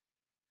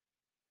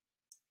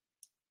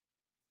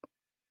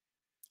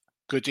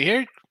 Good to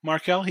hear,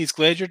 Markel. He's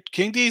glad you're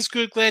King D's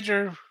good.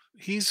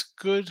 He's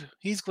good.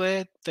 He's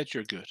glad that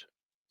you're good.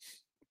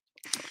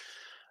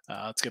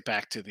 Let's get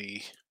back to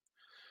the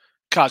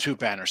college hoop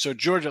banner. So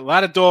Georgia, a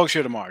lot of dogs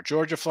here tomorrow.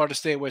 Georgia, Florida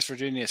State, West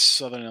Virginia,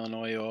 Southern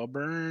Illinois,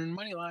 Auburn,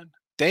 moneyline.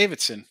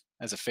 Davidson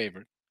as a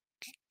favorite.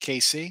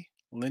 KC,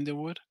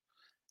 Lindenwood,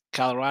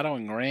 Colorado,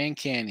 and Grand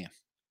Canyon.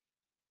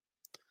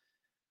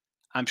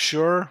 I'm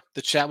sure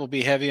the chat will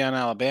be heavy on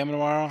Alabama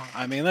tomorrow.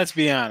 I mean, let's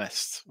be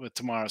honest with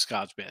tomorrow's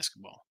college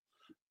basketball.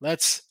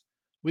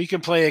 We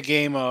can play a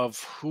game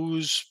of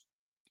who's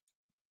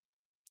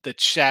the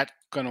chat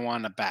going to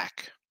want to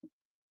back.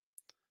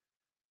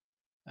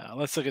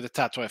 Let's look at the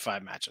top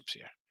 25 matchups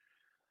here.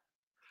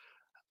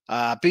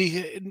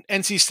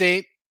 NC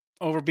State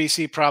over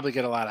BC probably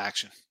get a lot of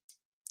action.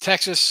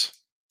 Texas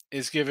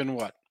is given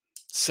what?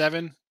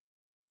 7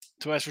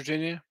 to West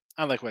Virginia?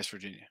 I like West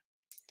Virginia.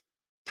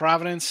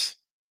 Providence.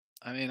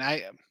 I mean,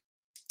 I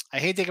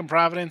hate taking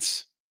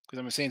Providence because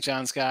I'm a St.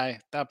 John's guy.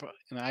 I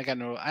don't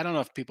know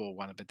if people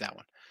want to bet that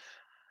one.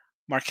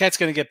 Marquette's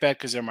going to get bet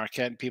because they're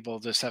Marquette and people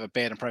just have a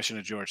bad impression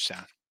of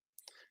Georgetown.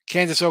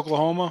 Kansas,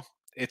 Oklahoma.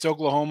 It's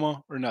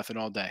Oklahoma or nothing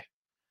all day.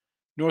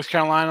 North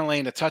Carolina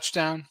laying a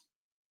touchdown.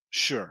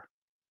 Sure.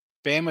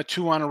 Bama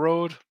 2 on the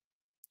road.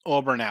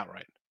 Auburn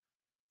outright.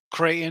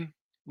 Creighton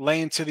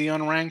laying to the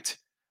unranked.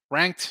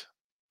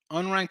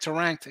 Unranked to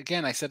ranked.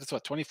 Again, I said it's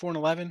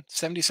 24-11,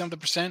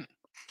 70-something%.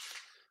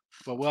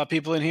 But we'll have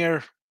people in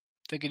here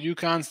thinking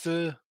UConn's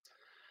the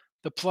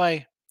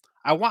play.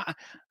 I want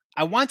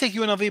to take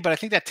UNLV, but I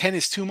think that 10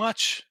 is too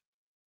much.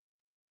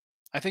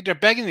 I think they're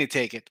begging me to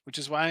take it, which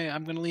is why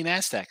I'm going to lean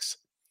Aztecs.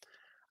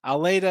 I'll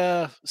lay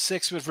the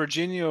 6 with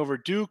Virginia over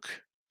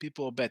Duke.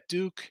 People will bet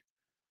Duke.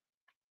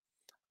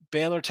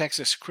 Baylor,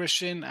 Texas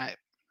Christian.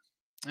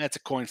 That's a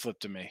coin flip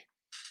to me.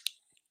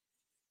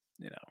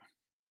 I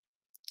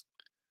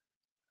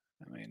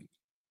mean,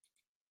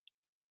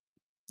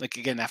 like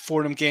again, that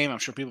Fordham game, I'm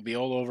sure people will be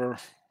all over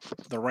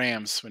the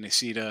Rams when they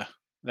see that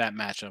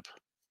matchup.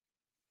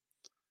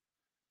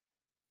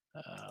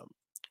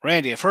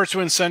 Randy, if Hurts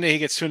wins Sunday, he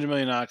gets $200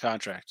 million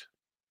contract.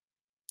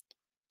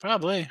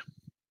 Probably.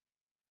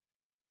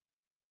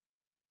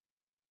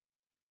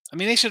 I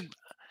mean, they should.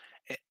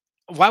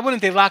 Why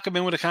wouldn't they lock him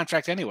in with a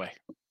contract anyway?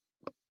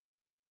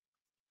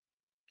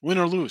 Win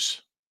or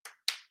lose.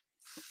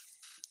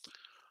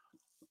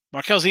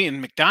 Markel's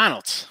eating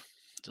McDonald's.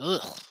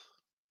 Ugh.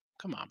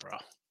 Come on, bro.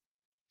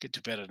 Get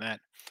do better than that.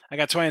 I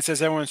got 20 and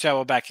says everyone shout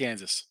will back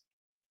Kansas.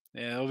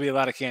 Yeah, there'll be a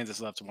lot of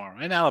Kansas left tomorrow.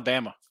 And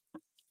Alabama.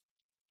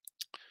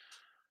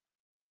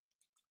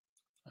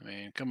 I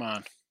mean, come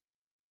on.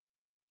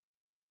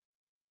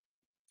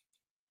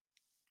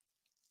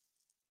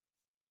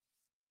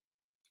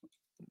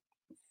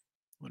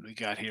 What do we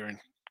got here in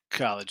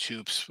college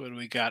hoops? What do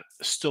we got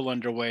still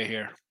underway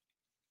here?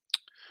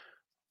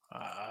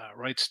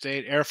 Wright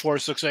State. Air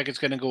Force looks like it's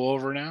going to go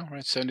over now,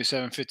 right?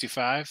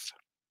 77-55.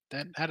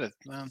 That had a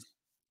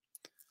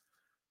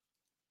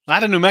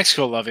lot of New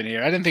Mexico love in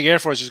here. I didn't think Air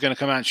Force was going to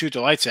come out and shoot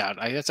the lights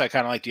out. I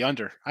kind of like the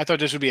under. I thought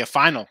this would be a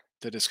final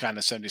to this kind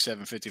of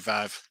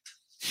 77-55.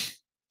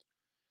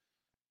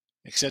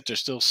 Except there's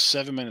still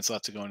 7 minutes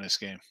left to go in this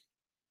game.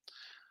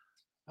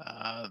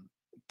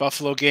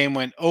 Buffalo game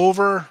went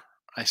over.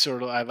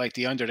 I like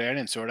the under there. I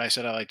didn't I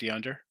said I like the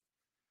under.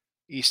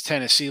 East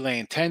Tennessee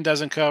lane 10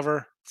 doesn't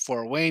cover.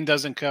 Fort Wayne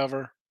doesn't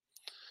cover.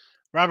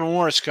 Robert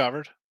Morris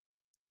covered.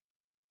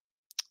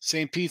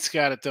 St. Pete's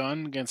got it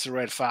done against the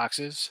Red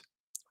Foxes.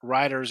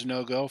 Riders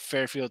no go.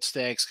 Fairfield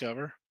Stags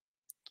cover.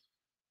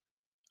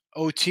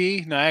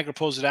 OT, Niagara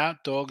pulls it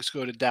out. Dogs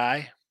go to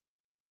die.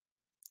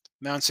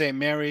 Mount St.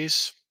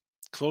 Mary's,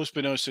 close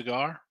but no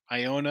cigar.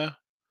 Iona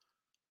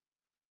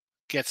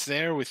gets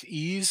there with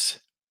ease.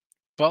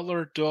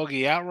 Butler,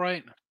 doggy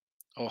outright.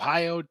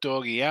 Ohio,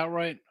 doggy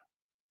outright.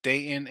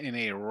 Dayton in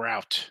a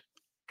rout.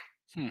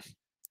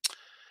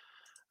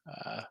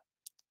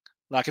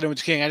 Lock it in with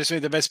the King. I just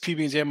made the best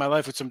PB&J of my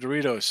life with some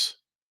Doritos.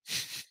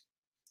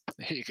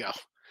 There you go.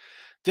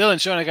 Dylan,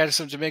 Sean, I got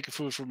some Jamaican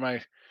food for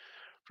my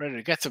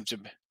predator. Get some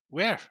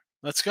Where?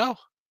 Let's go.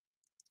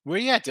 Where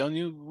you at,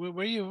 Dylan?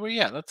 Where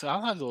you at?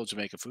 I'll have a little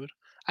Jamaican food.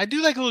 I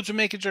do like a little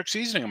Jamaican jerk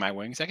seasoning on my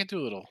wings. I can do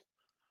a little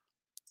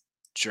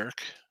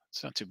jerk.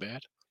 It's not too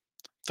bad.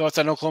 Thoughts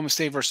on Oklahoma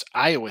State versus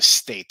Iowa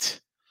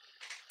State?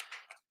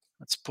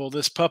 Let's pull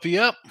this puppy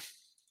up.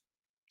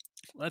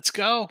 Let's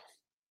go.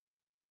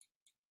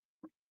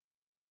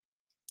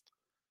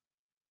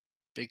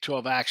 Big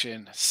 12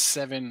 action,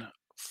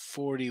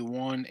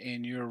 741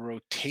 in your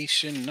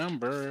rotation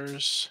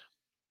numbers.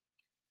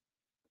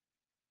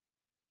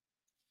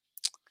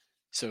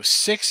 So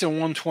 6 and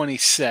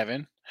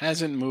 127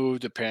 hasn't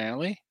moved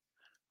apparently,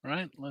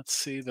 right? Let's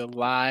see the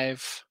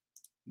live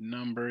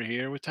number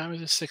here. What time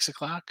is it? 6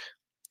 o'clock.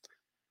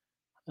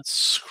 Let's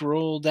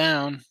scroll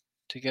down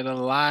to get a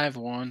live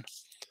one.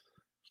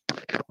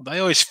 I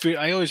always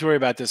worry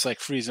about this, like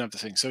freezing up the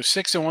thing. So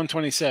 6 and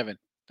 127.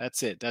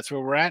 That's it. That's where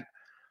we're at.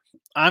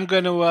 I'm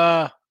going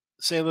to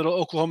say a little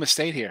Oklahoma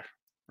State here,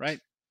 right?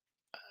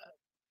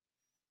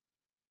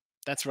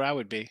 That's where I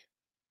would be.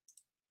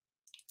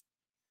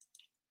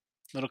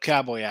 Little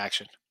Cowboy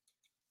action.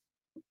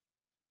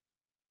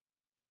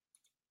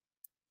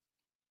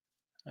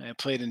 I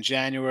played in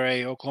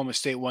January. Oklahoma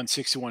State won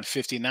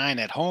 61-59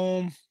 at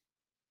home. I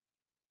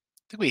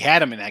think we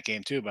had them in that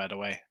game too, by the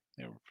way.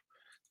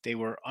 They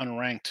were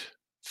unranked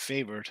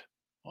favored,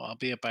 well,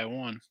 albeit by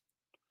one.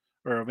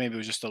 Or maybe it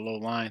was just a low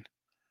line.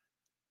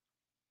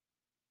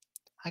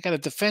 I got a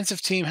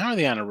defensive team. How are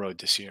they on the road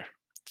this year?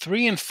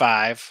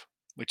 3-5,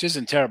 which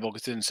isn't terrible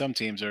because some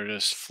teams are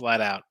just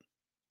flat out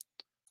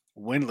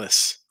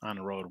winless on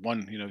the road.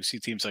 You see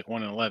teams like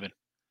 1-11.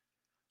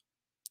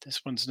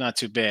 This one's not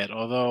too bad.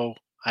 Although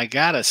I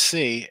gotta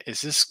see,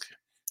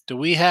 do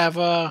we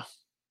have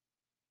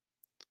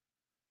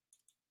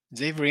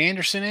Xavier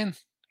Anderson in?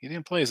 He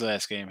didn't play his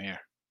last game here.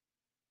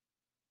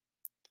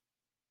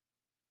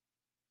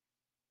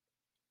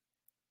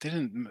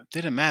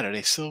 Didn't matter.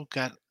 They still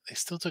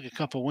took a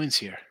couple wins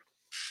here.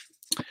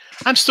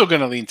 I'm still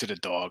gonna lean to the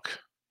dog,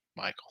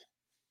 Michael.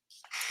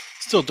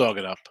 Still dog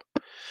it up.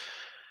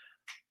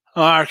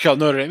 Arkell,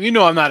 Notre Dame. You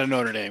know I'm not a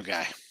Notre Dame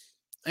guy.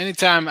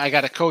 Anytime I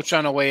got a coach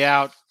on the way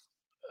out,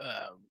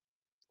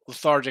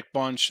 lethargic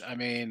bunch. I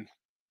mean,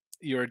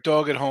 you're a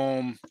dog at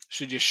home.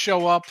 Should you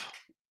show up?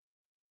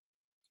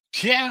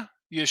 Yeah,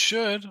 you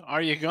should.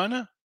 Are you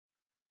gonna?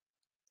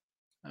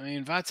 I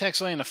mean,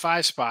 Vatek's laying a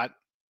 5 spot,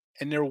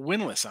 and they're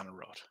winless on the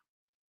road.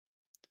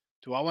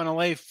 Do I want to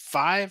lay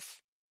 5,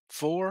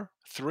 4,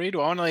 3? Do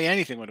I want to lay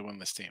anything with a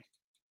winless team?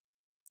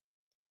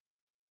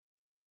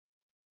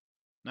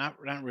 Not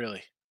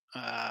really.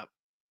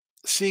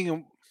 Seeing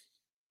them,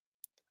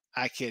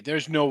 I can't.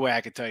 There's no way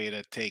I could tell you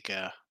to take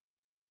a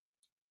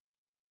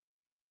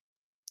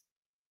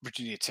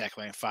Virginia Tech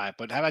laying 5.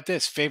 But how about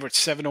this? Favorite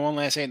 7-1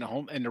 last 8 in the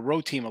home, and the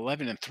road team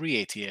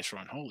 11-3 ATS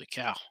run. Holy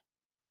cow!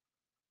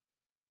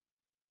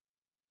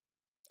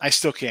 I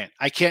still can't.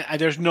 I can't.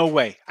 There's no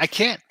way. I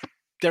can't.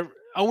 They're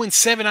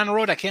 0-7 on the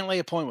road. I can't lay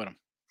a point with them.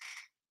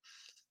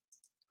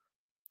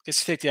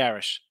 Let's take the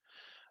Irish.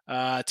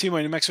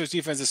 Timo, New Mexico's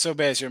defense is so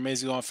bad. It's your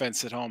amazing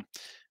offense at home.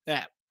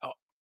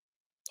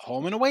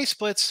 home and away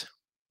splits.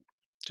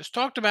 Just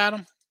talked about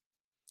them.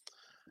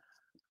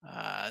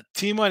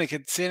 T-Money,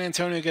 could San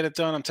Antonio get it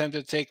done? I'm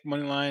tempted to take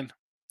money line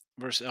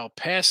versus El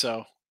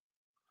Paso.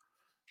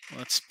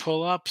 Let's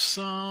pull up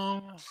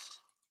some.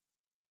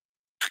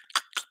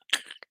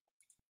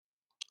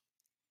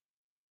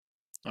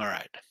 All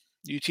right.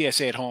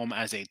 UTSA at home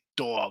as a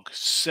dog.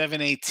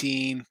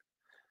 7-18.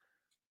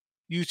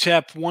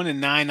 UTEP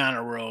 1-9 on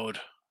the road.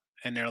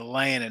 And they're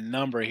laying a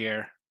number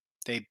here.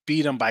 They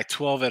beat them by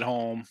 12 at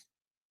home.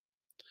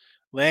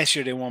 Last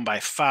year they won by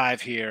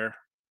 5 here.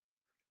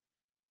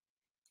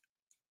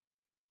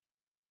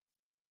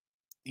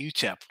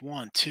 UTEP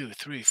 1, 2,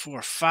 3,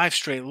 4, 5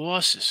 straight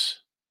losses.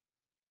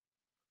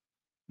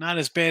 Not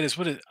as bad as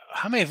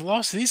how many have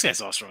lost? These guys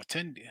lost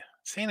 10.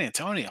 San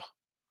Antonio.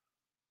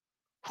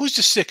 Who's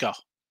the sicko?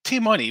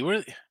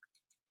 T-Money.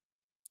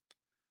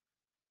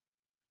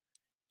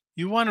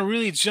 You want to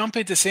really jump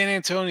into San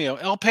Antonio.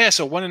 El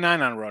Paso 1-9 on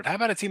the road. How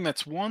about a team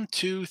that's 1,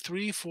 2,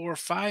 3, 4,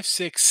 5,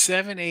 6,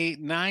 7,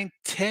 8, 9,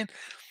 10?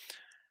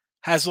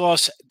 Has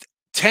lost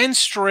 10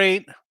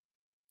 straight.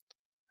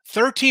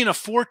 13 of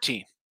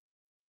 14.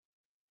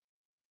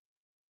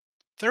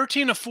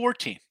 13 of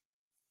 14.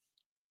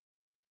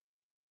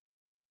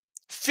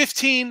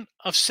 15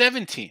 of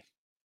 17.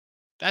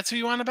 That's who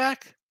you want to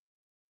back?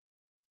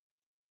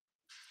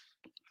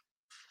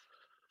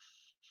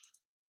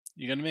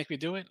 You're going to make me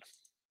do it?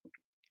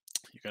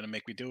 You're going to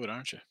make me do it,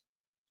 aren't you?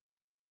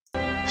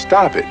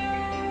 Stop it.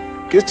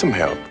 Get some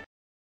help.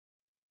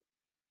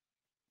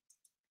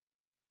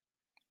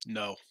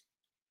 No.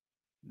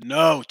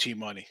 No,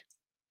 T-Money.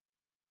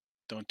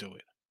 Don't do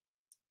it.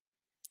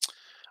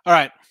 All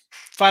right.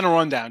 Final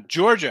rundown.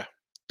 Georgia.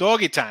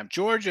 Doggy time.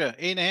 Georgia,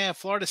 8.5.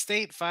 Florida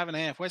State,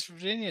 5.5. West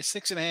Virginia,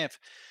 6.5.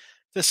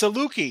 The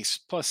Salukis,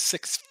 plus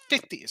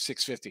 650.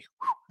 650.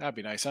 Whew, that'd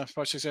be nice, huh?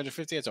 Plus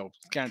 650. That's a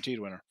guaranteed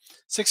winner.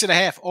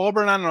 6.5.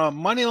 Auburn on the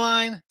money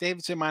line.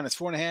 Davidson minus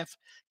 4.5.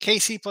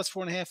 KC plus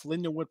 4.5.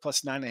 Lindenwood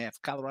plus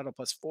 9.5. Colorado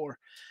plus 4.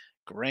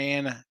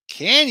 Grand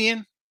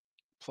Canyon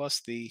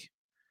plus the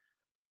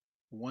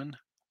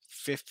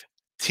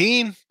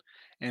 115.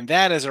 And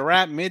that is a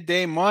wrap.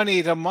 Midday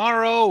money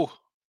tomorrow.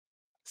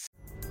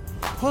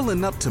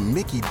 Pulling up to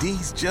Mickey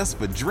D's just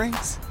for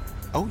drinks?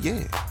 Oh,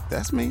 yeah,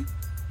 that's me.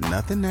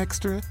 Nothing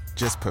extra,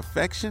 just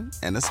perfection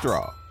and a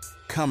straw.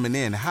 Coming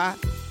in hot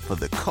for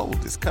the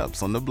coldest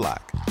cups on the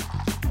block.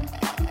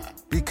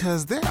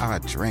 Because there are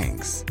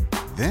drinks.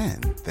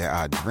 Then there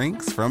are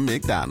drinks from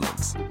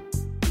McDonald's.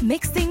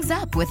 Mix things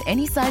up with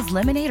any size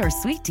lemonade or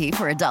sweet tea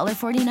for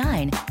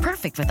 $1.49.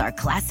 Perfect with our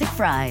classic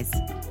fries.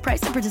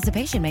 Price and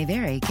participation may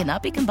vary.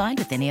 Cannot be combined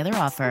with any other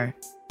offer.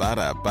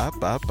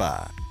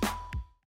 Ba-da-ba-ba-ba.